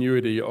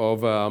continuity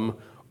of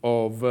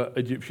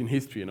Egyptian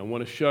history. And I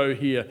want to show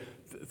here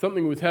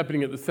something was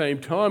happening at the same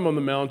time on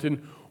the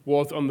mountain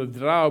was on the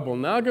Drab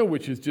al-Naga,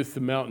 which is just the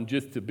mountain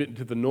just a bit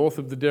to the north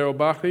of the Der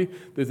el-Bahri.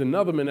 There's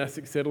another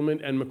monastic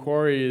settlement, and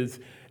Macquarie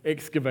is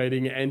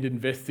excavating and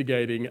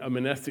investigating a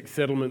monastic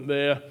settlement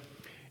there.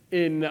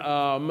 In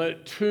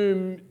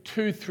tomb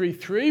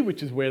 233,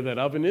 which is where that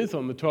oven is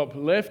on the top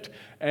left,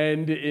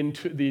 and in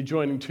the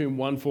adjoining tomb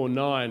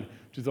 149,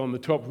 which is on the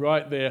top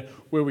right there,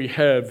 where we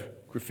have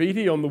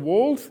graffiti on the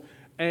walls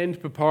and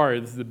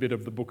papyri. This is a bit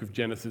of the Book of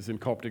Genesis in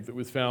Coptic that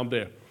was found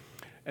there.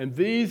 And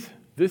this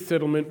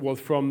settlement was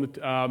from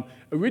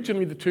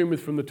originally the tomb was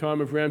from the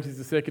time of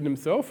Ramses II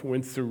himself,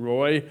 when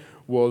Saroy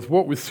was,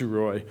 what was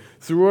Saroy?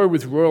 Saroy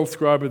was royal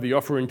scribe of the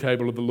offering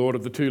table of the Lord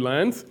of the Two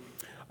Lands.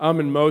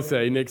 Amen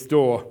Mose, next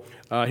door,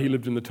 he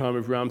lived in the time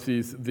of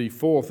Ramses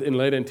IV in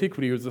late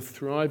antiquity. It was a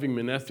thriving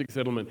monastic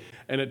settlement,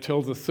 and it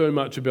tells us so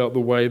much about the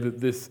way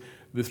that this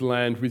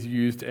land was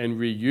used and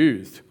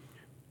reused.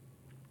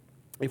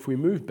 If we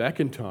move back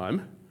in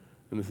time,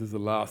 and this is the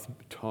last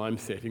time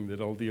setting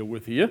that I'll deal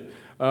with here,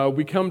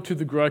 we come to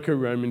the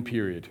Greco-Roman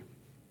period.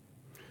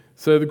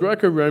 So the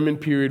Greco-Roman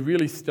period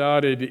really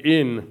started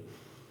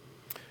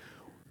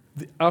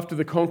after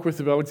the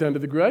conquest of Alexander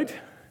the Great.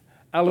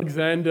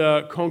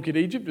 Alexander conquered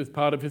Egypt as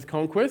part of his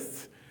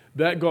conquests.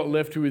 That got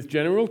left to his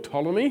general,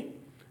 Ptolemy.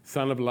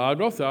 son of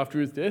Lagos after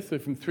his death, so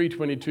from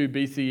 322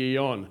 BCE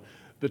on.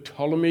 The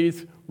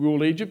Ptolemies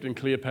rule Egypt, and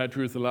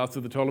Cleopatra is the last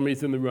of the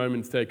Ptolemies, and the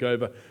Romans take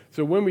over.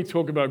 So when we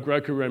talk about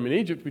Greco-Roman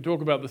Egypt, we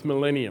talk about this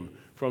millennium,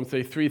 from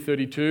say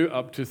 332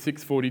 up to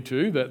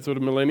 642, that sort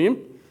of millennium.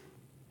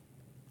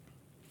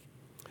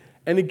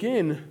 And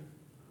again,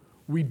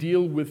 we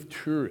deal with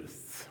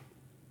tourists.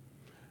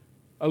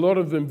 A lot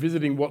of them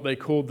visiting what they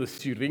call the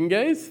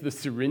syringes, the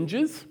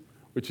syringes,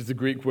 which is a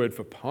Greek word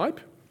for pipe,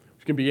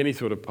 which can be any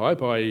sort of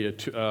pipe, i.e.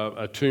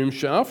 a tomb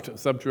shaft, a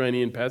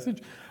subterranean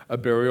passage, a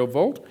burial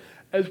vault.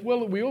 As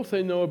well, we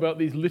also know about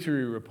these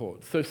literary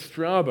reports. So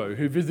Strabo,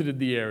 who visited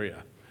the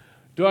area.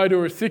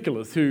 Diodorus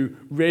Siculus, who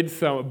read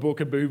a book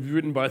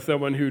written by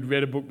someone who had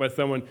read a book by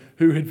someone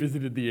who had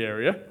visited the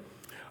area.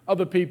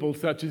 Other people,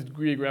 such as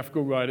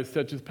geographical writers,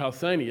 such as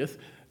Pausanias,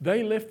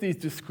 they left these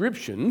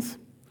descriptions,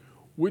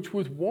 which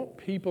was what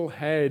people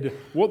had,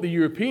 what the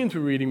Europeans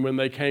were reading when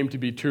they came to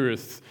be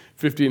tourists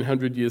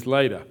 1,500 years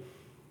later.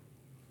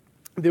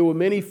 There were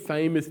many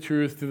famous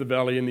tourists to the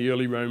valley in the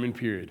early Roman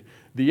period.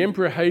 The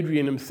Emperor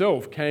Hadrian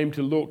himself came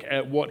to look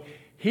at what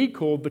he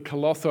called the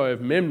Colossi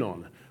of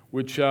Memnon,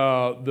 which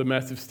are the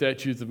massive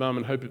statues of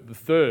Amenhotep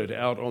III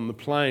out on the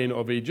plain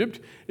of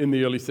Egypt in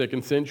the early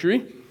 2nd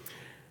century.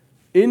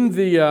 In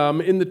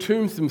the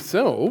tombs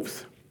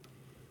themselves,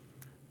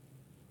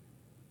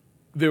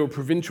 there were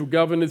provincial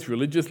governors,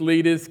 religious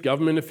leaders,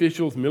 government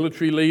officials,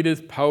 military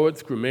leaders,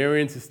 poets,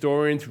 grammarians,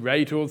 historians,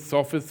 rhetors,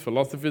 sophists,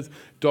 philosophers,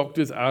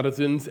 doctors,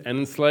 artisans, and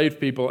enslaved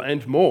people,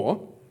 and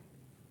more.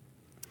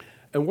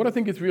 And what I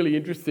think is really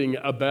interesting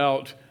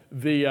about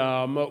the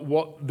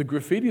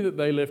graffiti that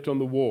they left on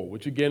the wall,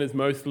 which again is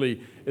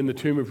mostly in the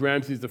tomb of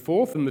Ramses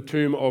IV and the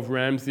tomb of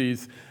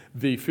Ramses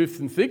the 5th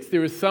and 6th.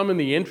 There is some in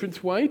the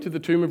entranceway to the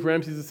tomb of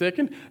Ramses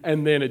II,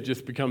 and then it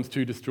just becomes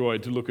too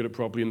destroyed to look at it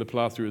properly, and the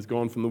plaster is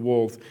gone from the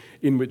walls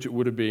in which it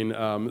would have been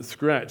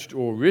scratched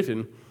or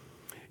written,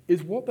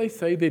 is what they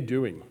say they're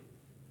doing.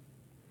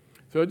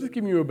 So I'll just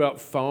give you about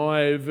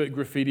 5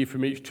 graffiti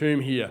from each tomb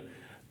here.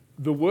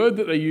 The word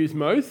that they use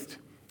most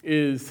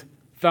is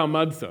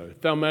thaumazo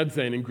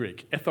in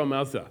Greek,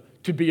 ethaumaza,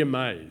 to be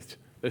amazed.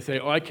 They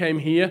say, I came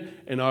here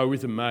and I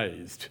was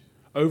amazed.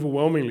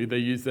 Overwhelmingly, they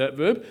use that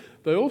verb.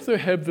 They also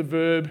have the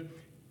verb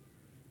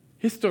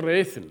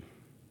historiesin,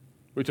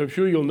 which I'm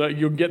sure you'll know,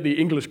 you'll get the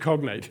English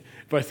cognate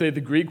if I say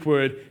the Greek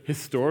word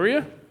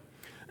historia.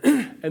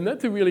 And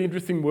that's a really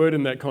interesting word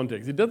in that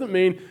context. It doesn't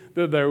mean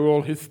that they're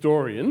all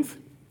historians,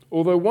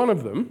 although one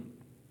of them,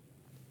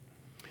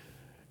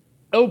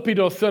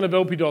 Elpidos, son of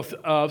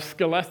Elpidos,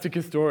 scholastic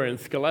historian,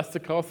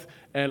 Scholasticos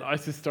and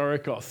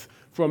Isistorikos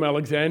from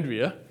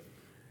Alexandria,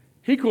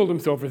 he called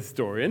himself a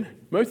historian.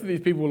 Most of these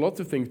people were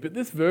lots of things, but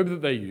this verb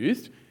that they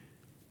used,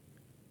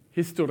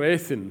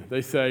 historesin,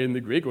 they say in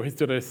the Greek, or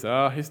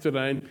historesa,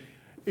 historein,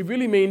 it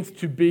really means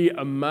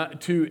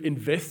to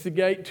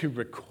investigate, to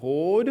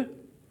record,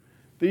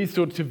 these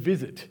sorts of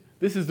visit.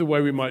 This is the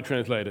way we might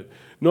translate it.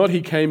 Not he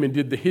came and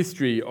did the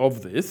history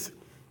of this.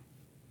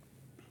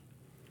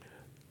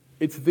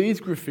 It's these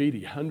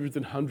graffiti, hundreds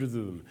and hundreds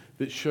of them,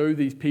 that show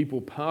these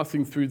people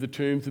passing through the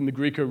tombs in the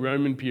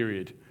Greco-Roman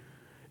period.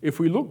 If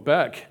we look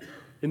back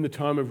in the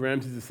time of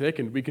Ramses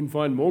II, we can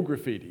find more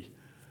graffiti.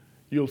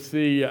 You'll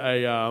see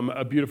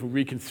a beautiful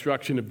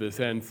reconstruction of this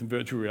and some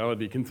virtual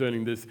reality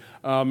concerning this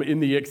in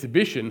the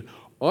exhibition.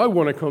 I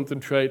want to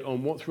concentrate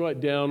on what's right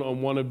down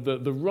on one of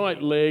the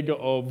right leg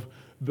of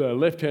the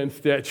left-hand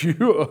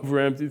statue of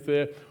Ramses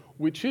there,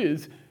 which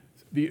is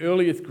the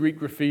earliest Greek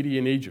graffiti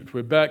in Egypt.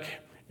 We're back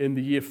in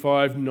the year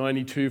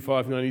 592,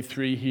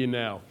 593 here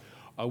now.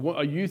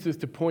 I use this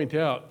to point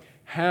out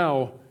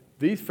how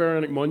these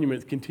pharaonic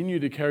monuments continue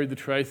to carry the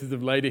traces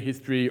of later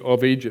history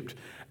of Egypt.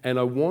 And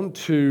I want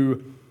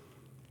to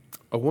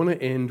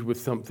end with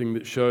something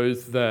that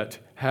shows that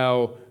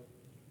how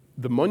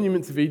the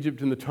monuments of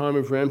Egypt in the time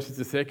of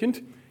Ramses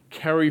II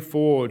carry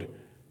forward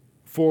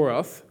for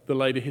us the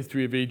later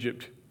history of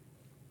Egypt.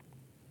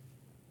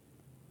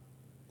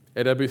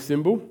 At Abu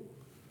Simbel,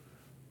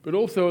 but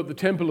also at the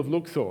Temple of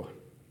Luxor,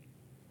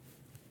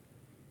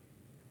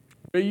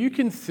 where you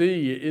can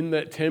see in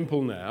that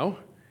temple now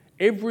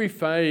every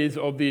phase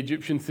of the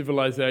Egyptian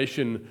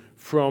civilization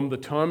from the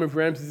time of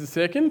Ramses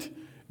II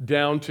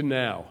down to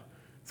now.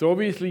 So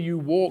obviously you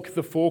walk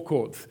the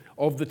forecourts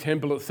of the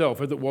temple itself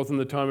as it was in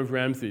the time of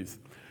Ramses.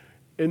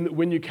 And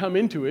when you come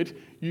into it,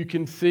 you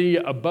can see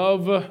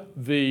above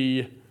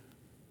the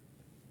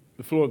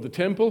floor of the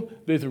temple,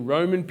 there's a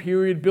Roman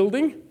period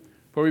building,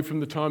 probably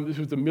from the time this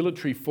was a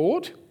military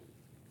fort,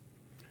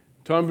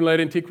 time of late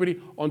antiquity.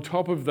 On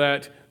top of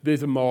that,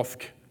 there's a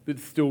mosque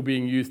that's still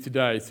being used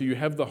today. So you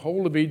have the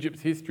whole of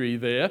Egypt's history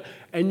there,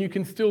 and you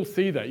can still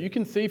see that. You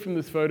can see from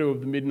this photo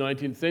of the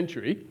mid-19th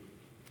century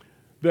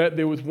that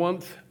there was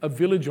once a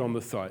village on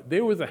the site.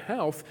 There was a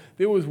house,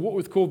 there was what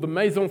was called the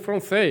Maison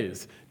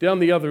Française down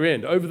the other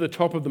end, over the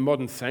top of the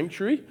modern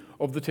sanctuary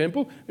of the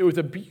temple. There was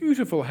a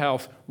beautiful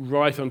house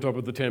right on top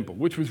of the temple,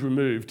 which was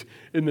removed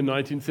in the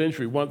 19th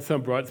century once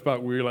some bright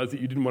spark realized that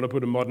you didn't want to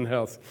put a modern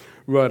house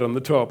right on the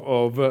top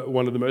of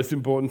one of the most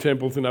important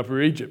temples in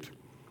Upper Egypt.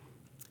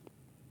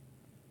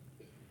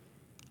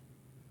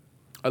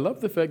 I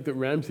love the fact that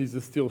Ramses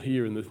is still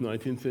here in this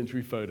 19th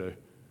century photo.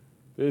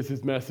 There's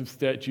his massive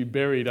statue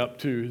buried up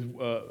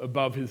to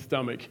above his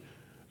stomach,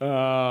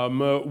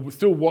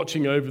 still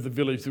watching over the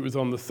village that was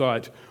on the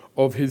site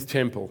of his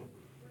temple.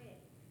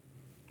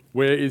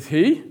 Where is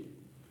he?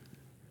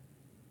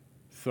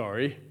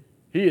 Sorry,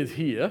 he is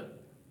here.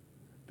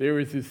 There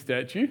is his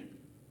statue,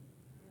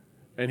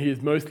 and he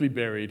is mostly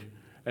buried,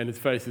 and his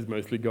face is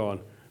mostly gone.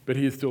 But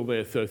he is still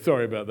there, so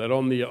sorry about that.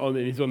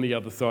 He's on the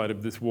other side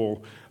of this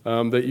wall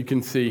that you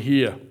can see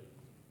here.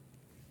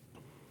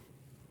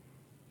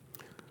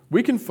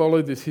 We can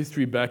follow this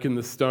history back in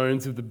the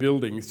stones of the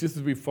buildings, just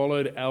as we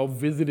followed our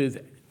visitors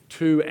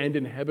to and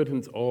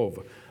inhabitants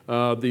of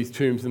these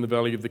tombs in the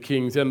Valley of the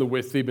Kings and the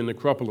West Theban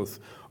Necropolis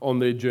on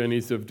their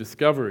journeys of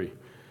discovery.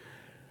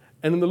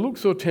 And in the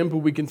Luxor temple,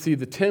 we can see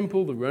the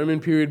temple, the Roman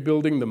period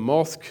building, the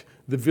mosque,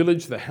 the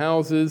village, the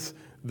houses,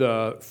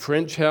 the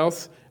French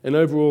house, and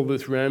overall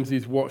this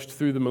Ramses watched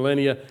through the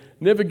millennia,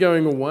 never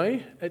going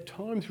away, at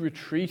times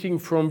retreating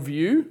from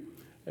view,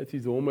 as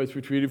he's almost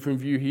retreated from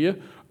view here,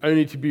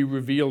 only to be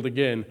revealed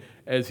again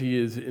as he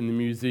is in the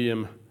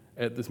museum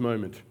at this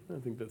moment. I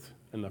think that's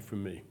enough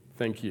from me.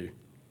 Thank you.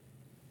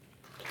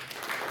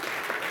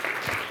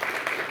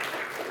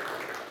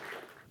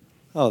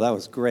 Oh, that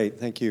was great.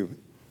 Thank you,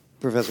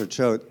 Professor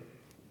Choat.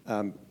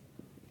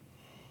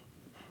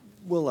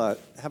 We'll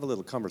have a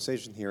little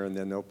conversation here and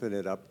then open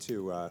it up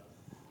to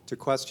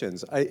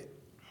questions.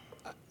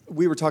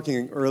 We were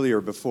talking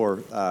earlier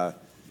before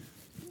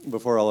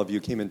all of you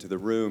came into the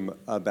room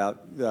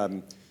about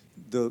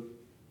the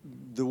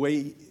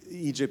way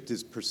Egypt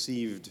is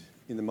perceived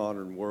in the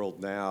modern world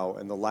now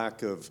and the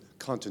lack of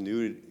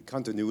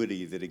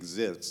continuity that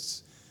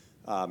exists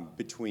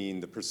between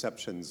the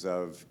perceptions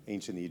of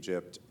ancient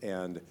Egypt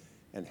and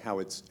how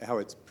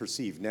it's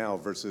perceived now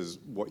versus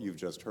what you've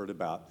just heard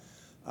about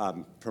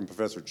from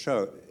Professor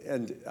Choat.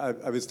 And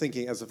I was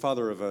thinking, as a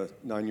father of a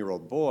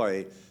 9-year-old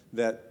boy,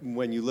 that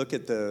when you look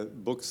at the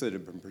books that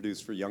have been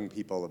produced for young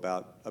people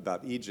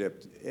about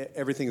Egypt,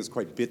 everything is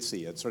quite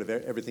bitsy. It's sort of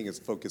everything is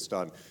focused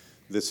on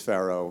this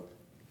pharaoh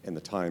and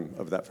the time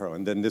of that pharaoh,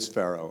 and then this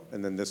pharaoh,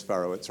 and then this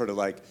pharaoh. It's sort of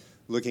like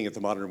looking at the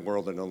modern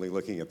world and only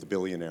looking at the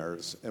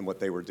billionaires and what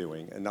they were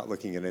doing, and not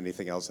looking at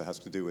anything else that has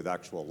to do with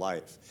actual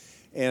life.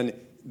 And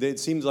it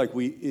seems like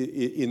we,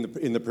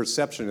 in the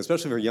perception,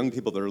 especially for young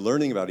people that are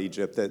learning about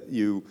Egypt, that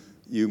you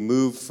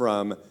move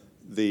from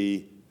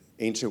the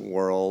ancient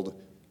world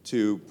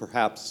to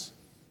perhaps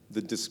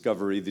the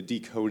discovery, the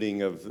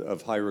decoding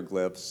of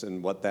hieroglyphs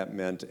and what that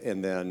meant,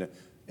 and then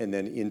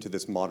into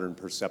this modern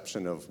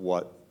perception of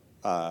what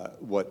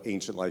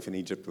ancient life in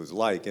Egypt was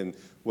like. And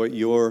what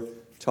you're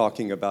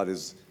talking about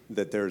is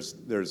that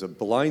there's a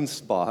blind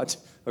spot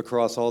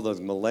across all those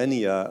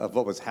millennia of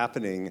what was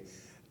happening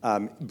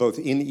both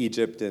in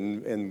Egypt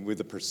and with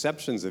the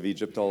perceptions of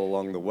Egypt all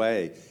along the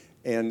way.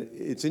 And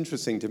it's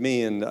interesting to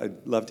me, and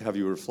I'd love to have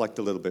you reflect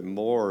a little bit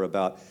more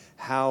about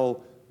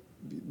how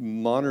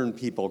modern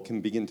people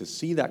can begin to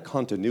see that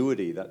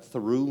continuity, that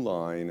through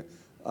line,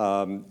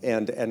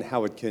 and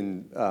how it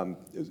can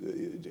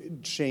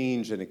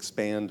change and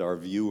expand our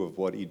view of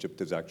what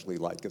Egypt is actually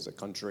like as a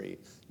country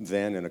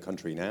then and a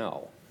country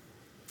now.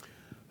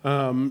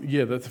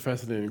 Yeah, that's a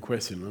fascinating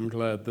question. I'm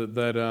glad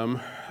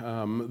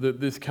that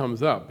this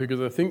comes up,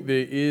 because I think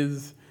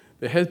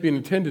there has been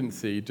a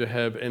tendency to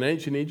have an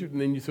ancient Egypt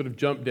and then you sort of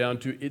jump down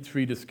to its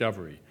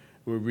rediscovery.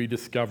 We're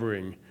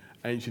rediscovering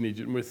ancient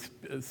Egypt, and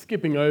we're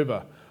skipping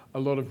over a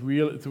lot of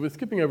so we're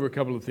skipping over a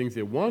couple of things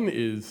here. One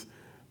is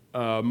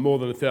more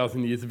than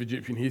 1,000 years of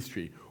Egyptian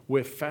history,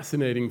 where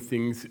fascinating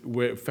things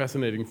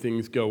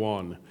go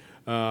on,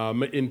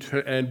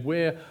 and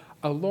where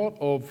a lot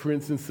of, for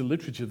instance, the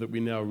literature that we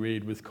now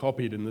read was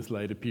copied in this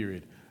later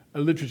period, a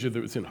literature that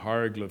was in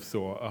hieroglyphs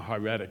or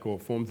hieratic or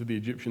forms of the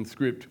Egyptian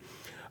script,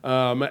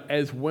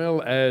 as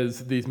well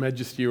as these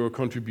magisterial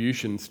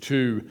contributions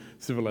to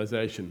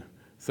civilization,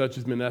 such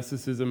as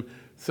monasticism,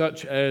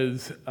 such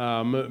as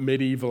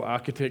medieval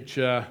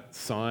architecture,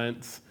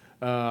 science,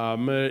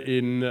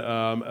 in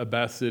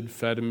Abbasid,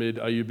 Fatimid,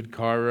 Ayyubid,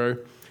 Cairo,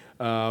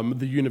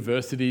 the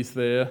universities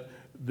there,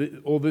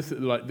 all this,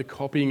 like the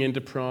copying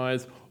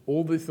enterprise,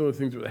 all these sort of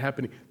things that were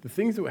happening, the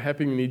things that were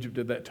happening in Egypt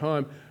at that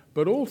time,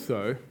 but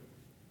also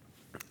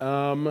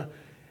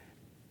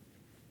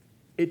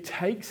it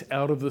takes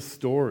out of the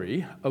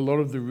story a lot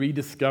of the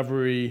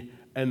rediscovery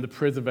and the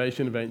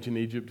preservation of ancient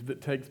Egypt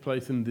that takes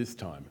place in this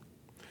time.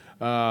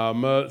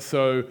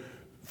 So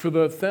for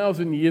the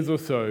 1,000 years or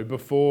so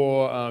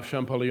before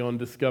Champollion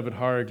discovered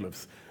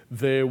hieroglyphs,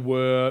 there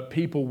were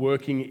people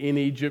working in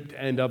Egypt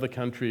and other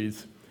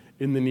countries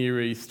in the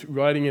Near East,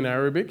 writing in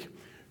Arabic,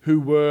 who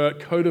were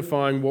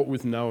codifying what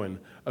was known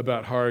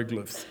about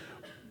hieroglyphs,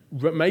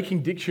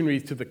 making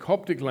dictionaries to the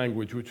Coptic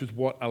language, which was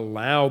what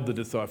allowed the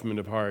decipherment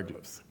of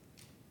hieroglyphs.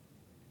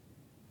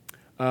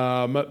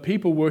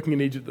 People working in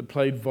Egypt that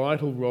played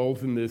vital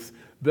roles in this,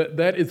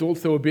 that is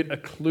also a bit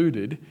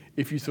occluded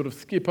if you sort of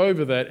skip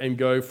over that and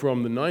go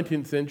from the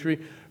 19th century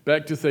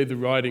back to, say, the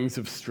writings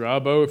of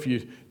Strabo. If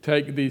you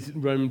take these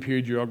Roman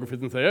period geographers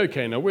and say,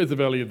 okay, now where's the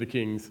Valley of the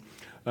Kings?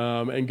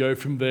 and go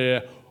from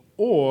there,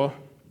 or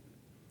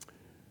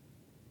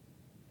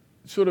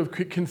sort of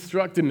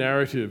construct a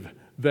narrative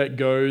that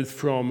goes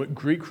from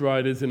Greek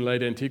writers in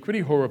late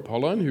antiquity,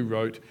 Horapolon, who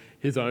wrote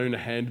his own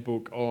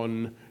handbook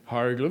on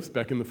hieroglyphs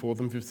back in the 4th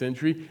and 5th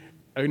century,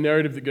 a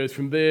narrative that goes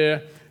from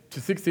there to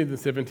 16th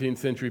and 17th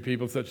century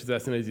people such as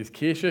Athanasius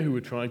Kircher, who were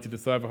trying to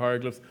decipher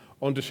hieroglyphs,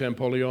 onto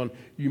Champollion.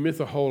 You miss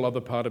a whole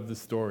other part of the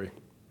story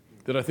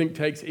that I think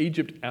takes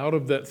Egypt out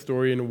of that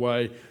story in a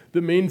way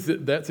that means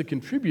that that's a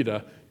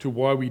contributor to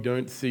why we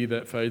don't see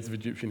that phase of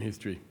Egyptian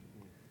history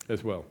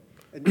as well.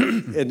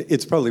 And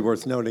it's probably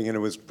worth noting, and it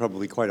was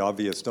probably quite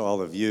obvious to all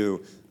of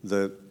you,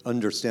 the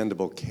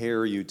understandable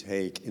care you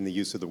take in the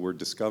use of the word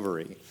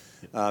discovery.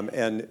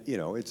 And, you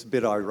know, it's a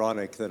bit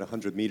ironic that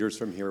 100 meters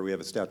from here we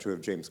have a statue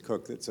of James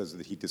Cook that says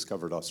that he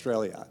discovered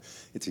Australia.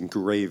 It's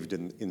engraved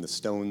in the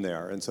stone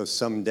there. And so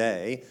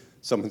someday,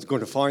 someone's going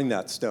to find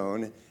that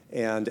stone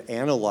and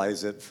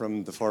analyze it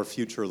from the far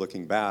future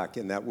looking back.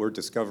 And that word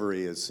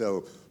discovery is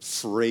so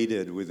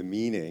freighted with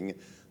meaning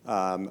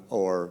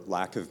or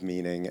lack of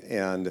meaning.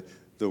 And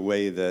the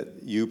way that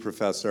you,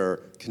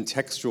 Professor,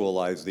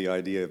 contextualize the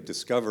idea of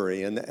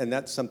discovery. And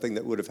that's something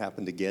that would have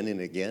happened again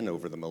and again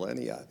over the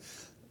millennia.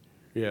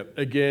 Yeah,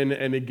 again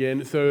and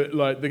again. So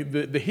like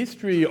the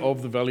history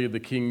of the Valley of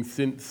the Kings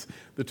since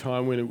the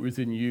time when it was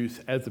in use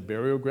as a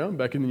burial ground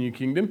back in the New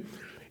Kingdom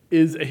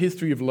is a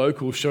history of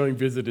locals showing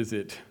visitors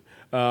it.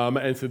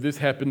 And so this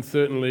happened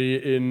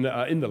certainly in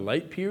the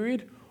late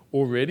period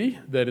already.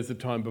 That is the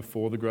time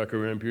before the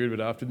Greco-Roman period,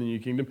 but after the New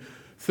Kingdom.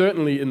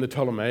 Certainly in the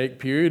Ptolemaic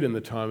period, in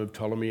the time of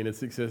Ptolemy and his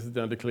successors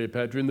down to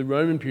Cleopatra. In the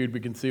Roman period, we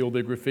can see all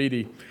their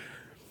graffiti.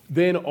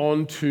 Then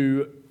on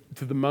to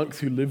the monks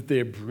who lived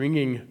there,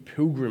 bringing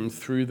pilgrims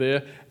through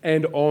there,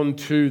 and on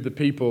to the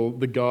people,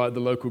 the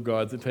local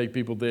guides that take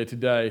people there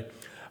today.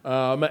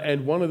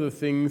 And one of the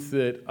things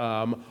that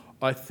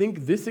I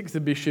think this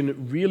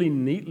exhibition really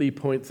neatly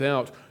points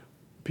out,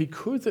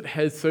 because it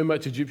has so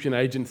much Egyptian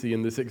agency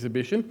in this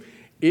exhibition,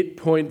 it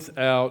points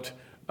out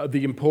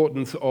the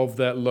importance of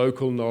that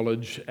local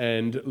knowledge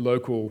and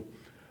local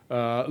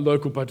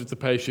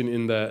participation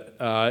in that,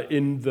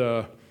 in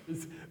the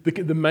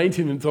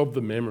maintenance of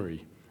the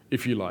memory,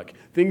 if you like.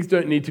 Things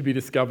don't need to be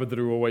discovered that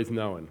are always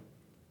known.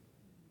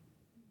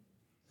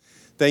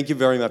 Thank you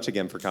very much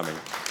again for coming.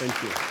 Thank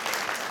you.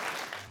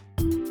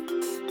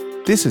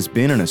 This has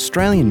been an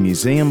Australian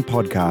Museum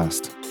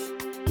podcast.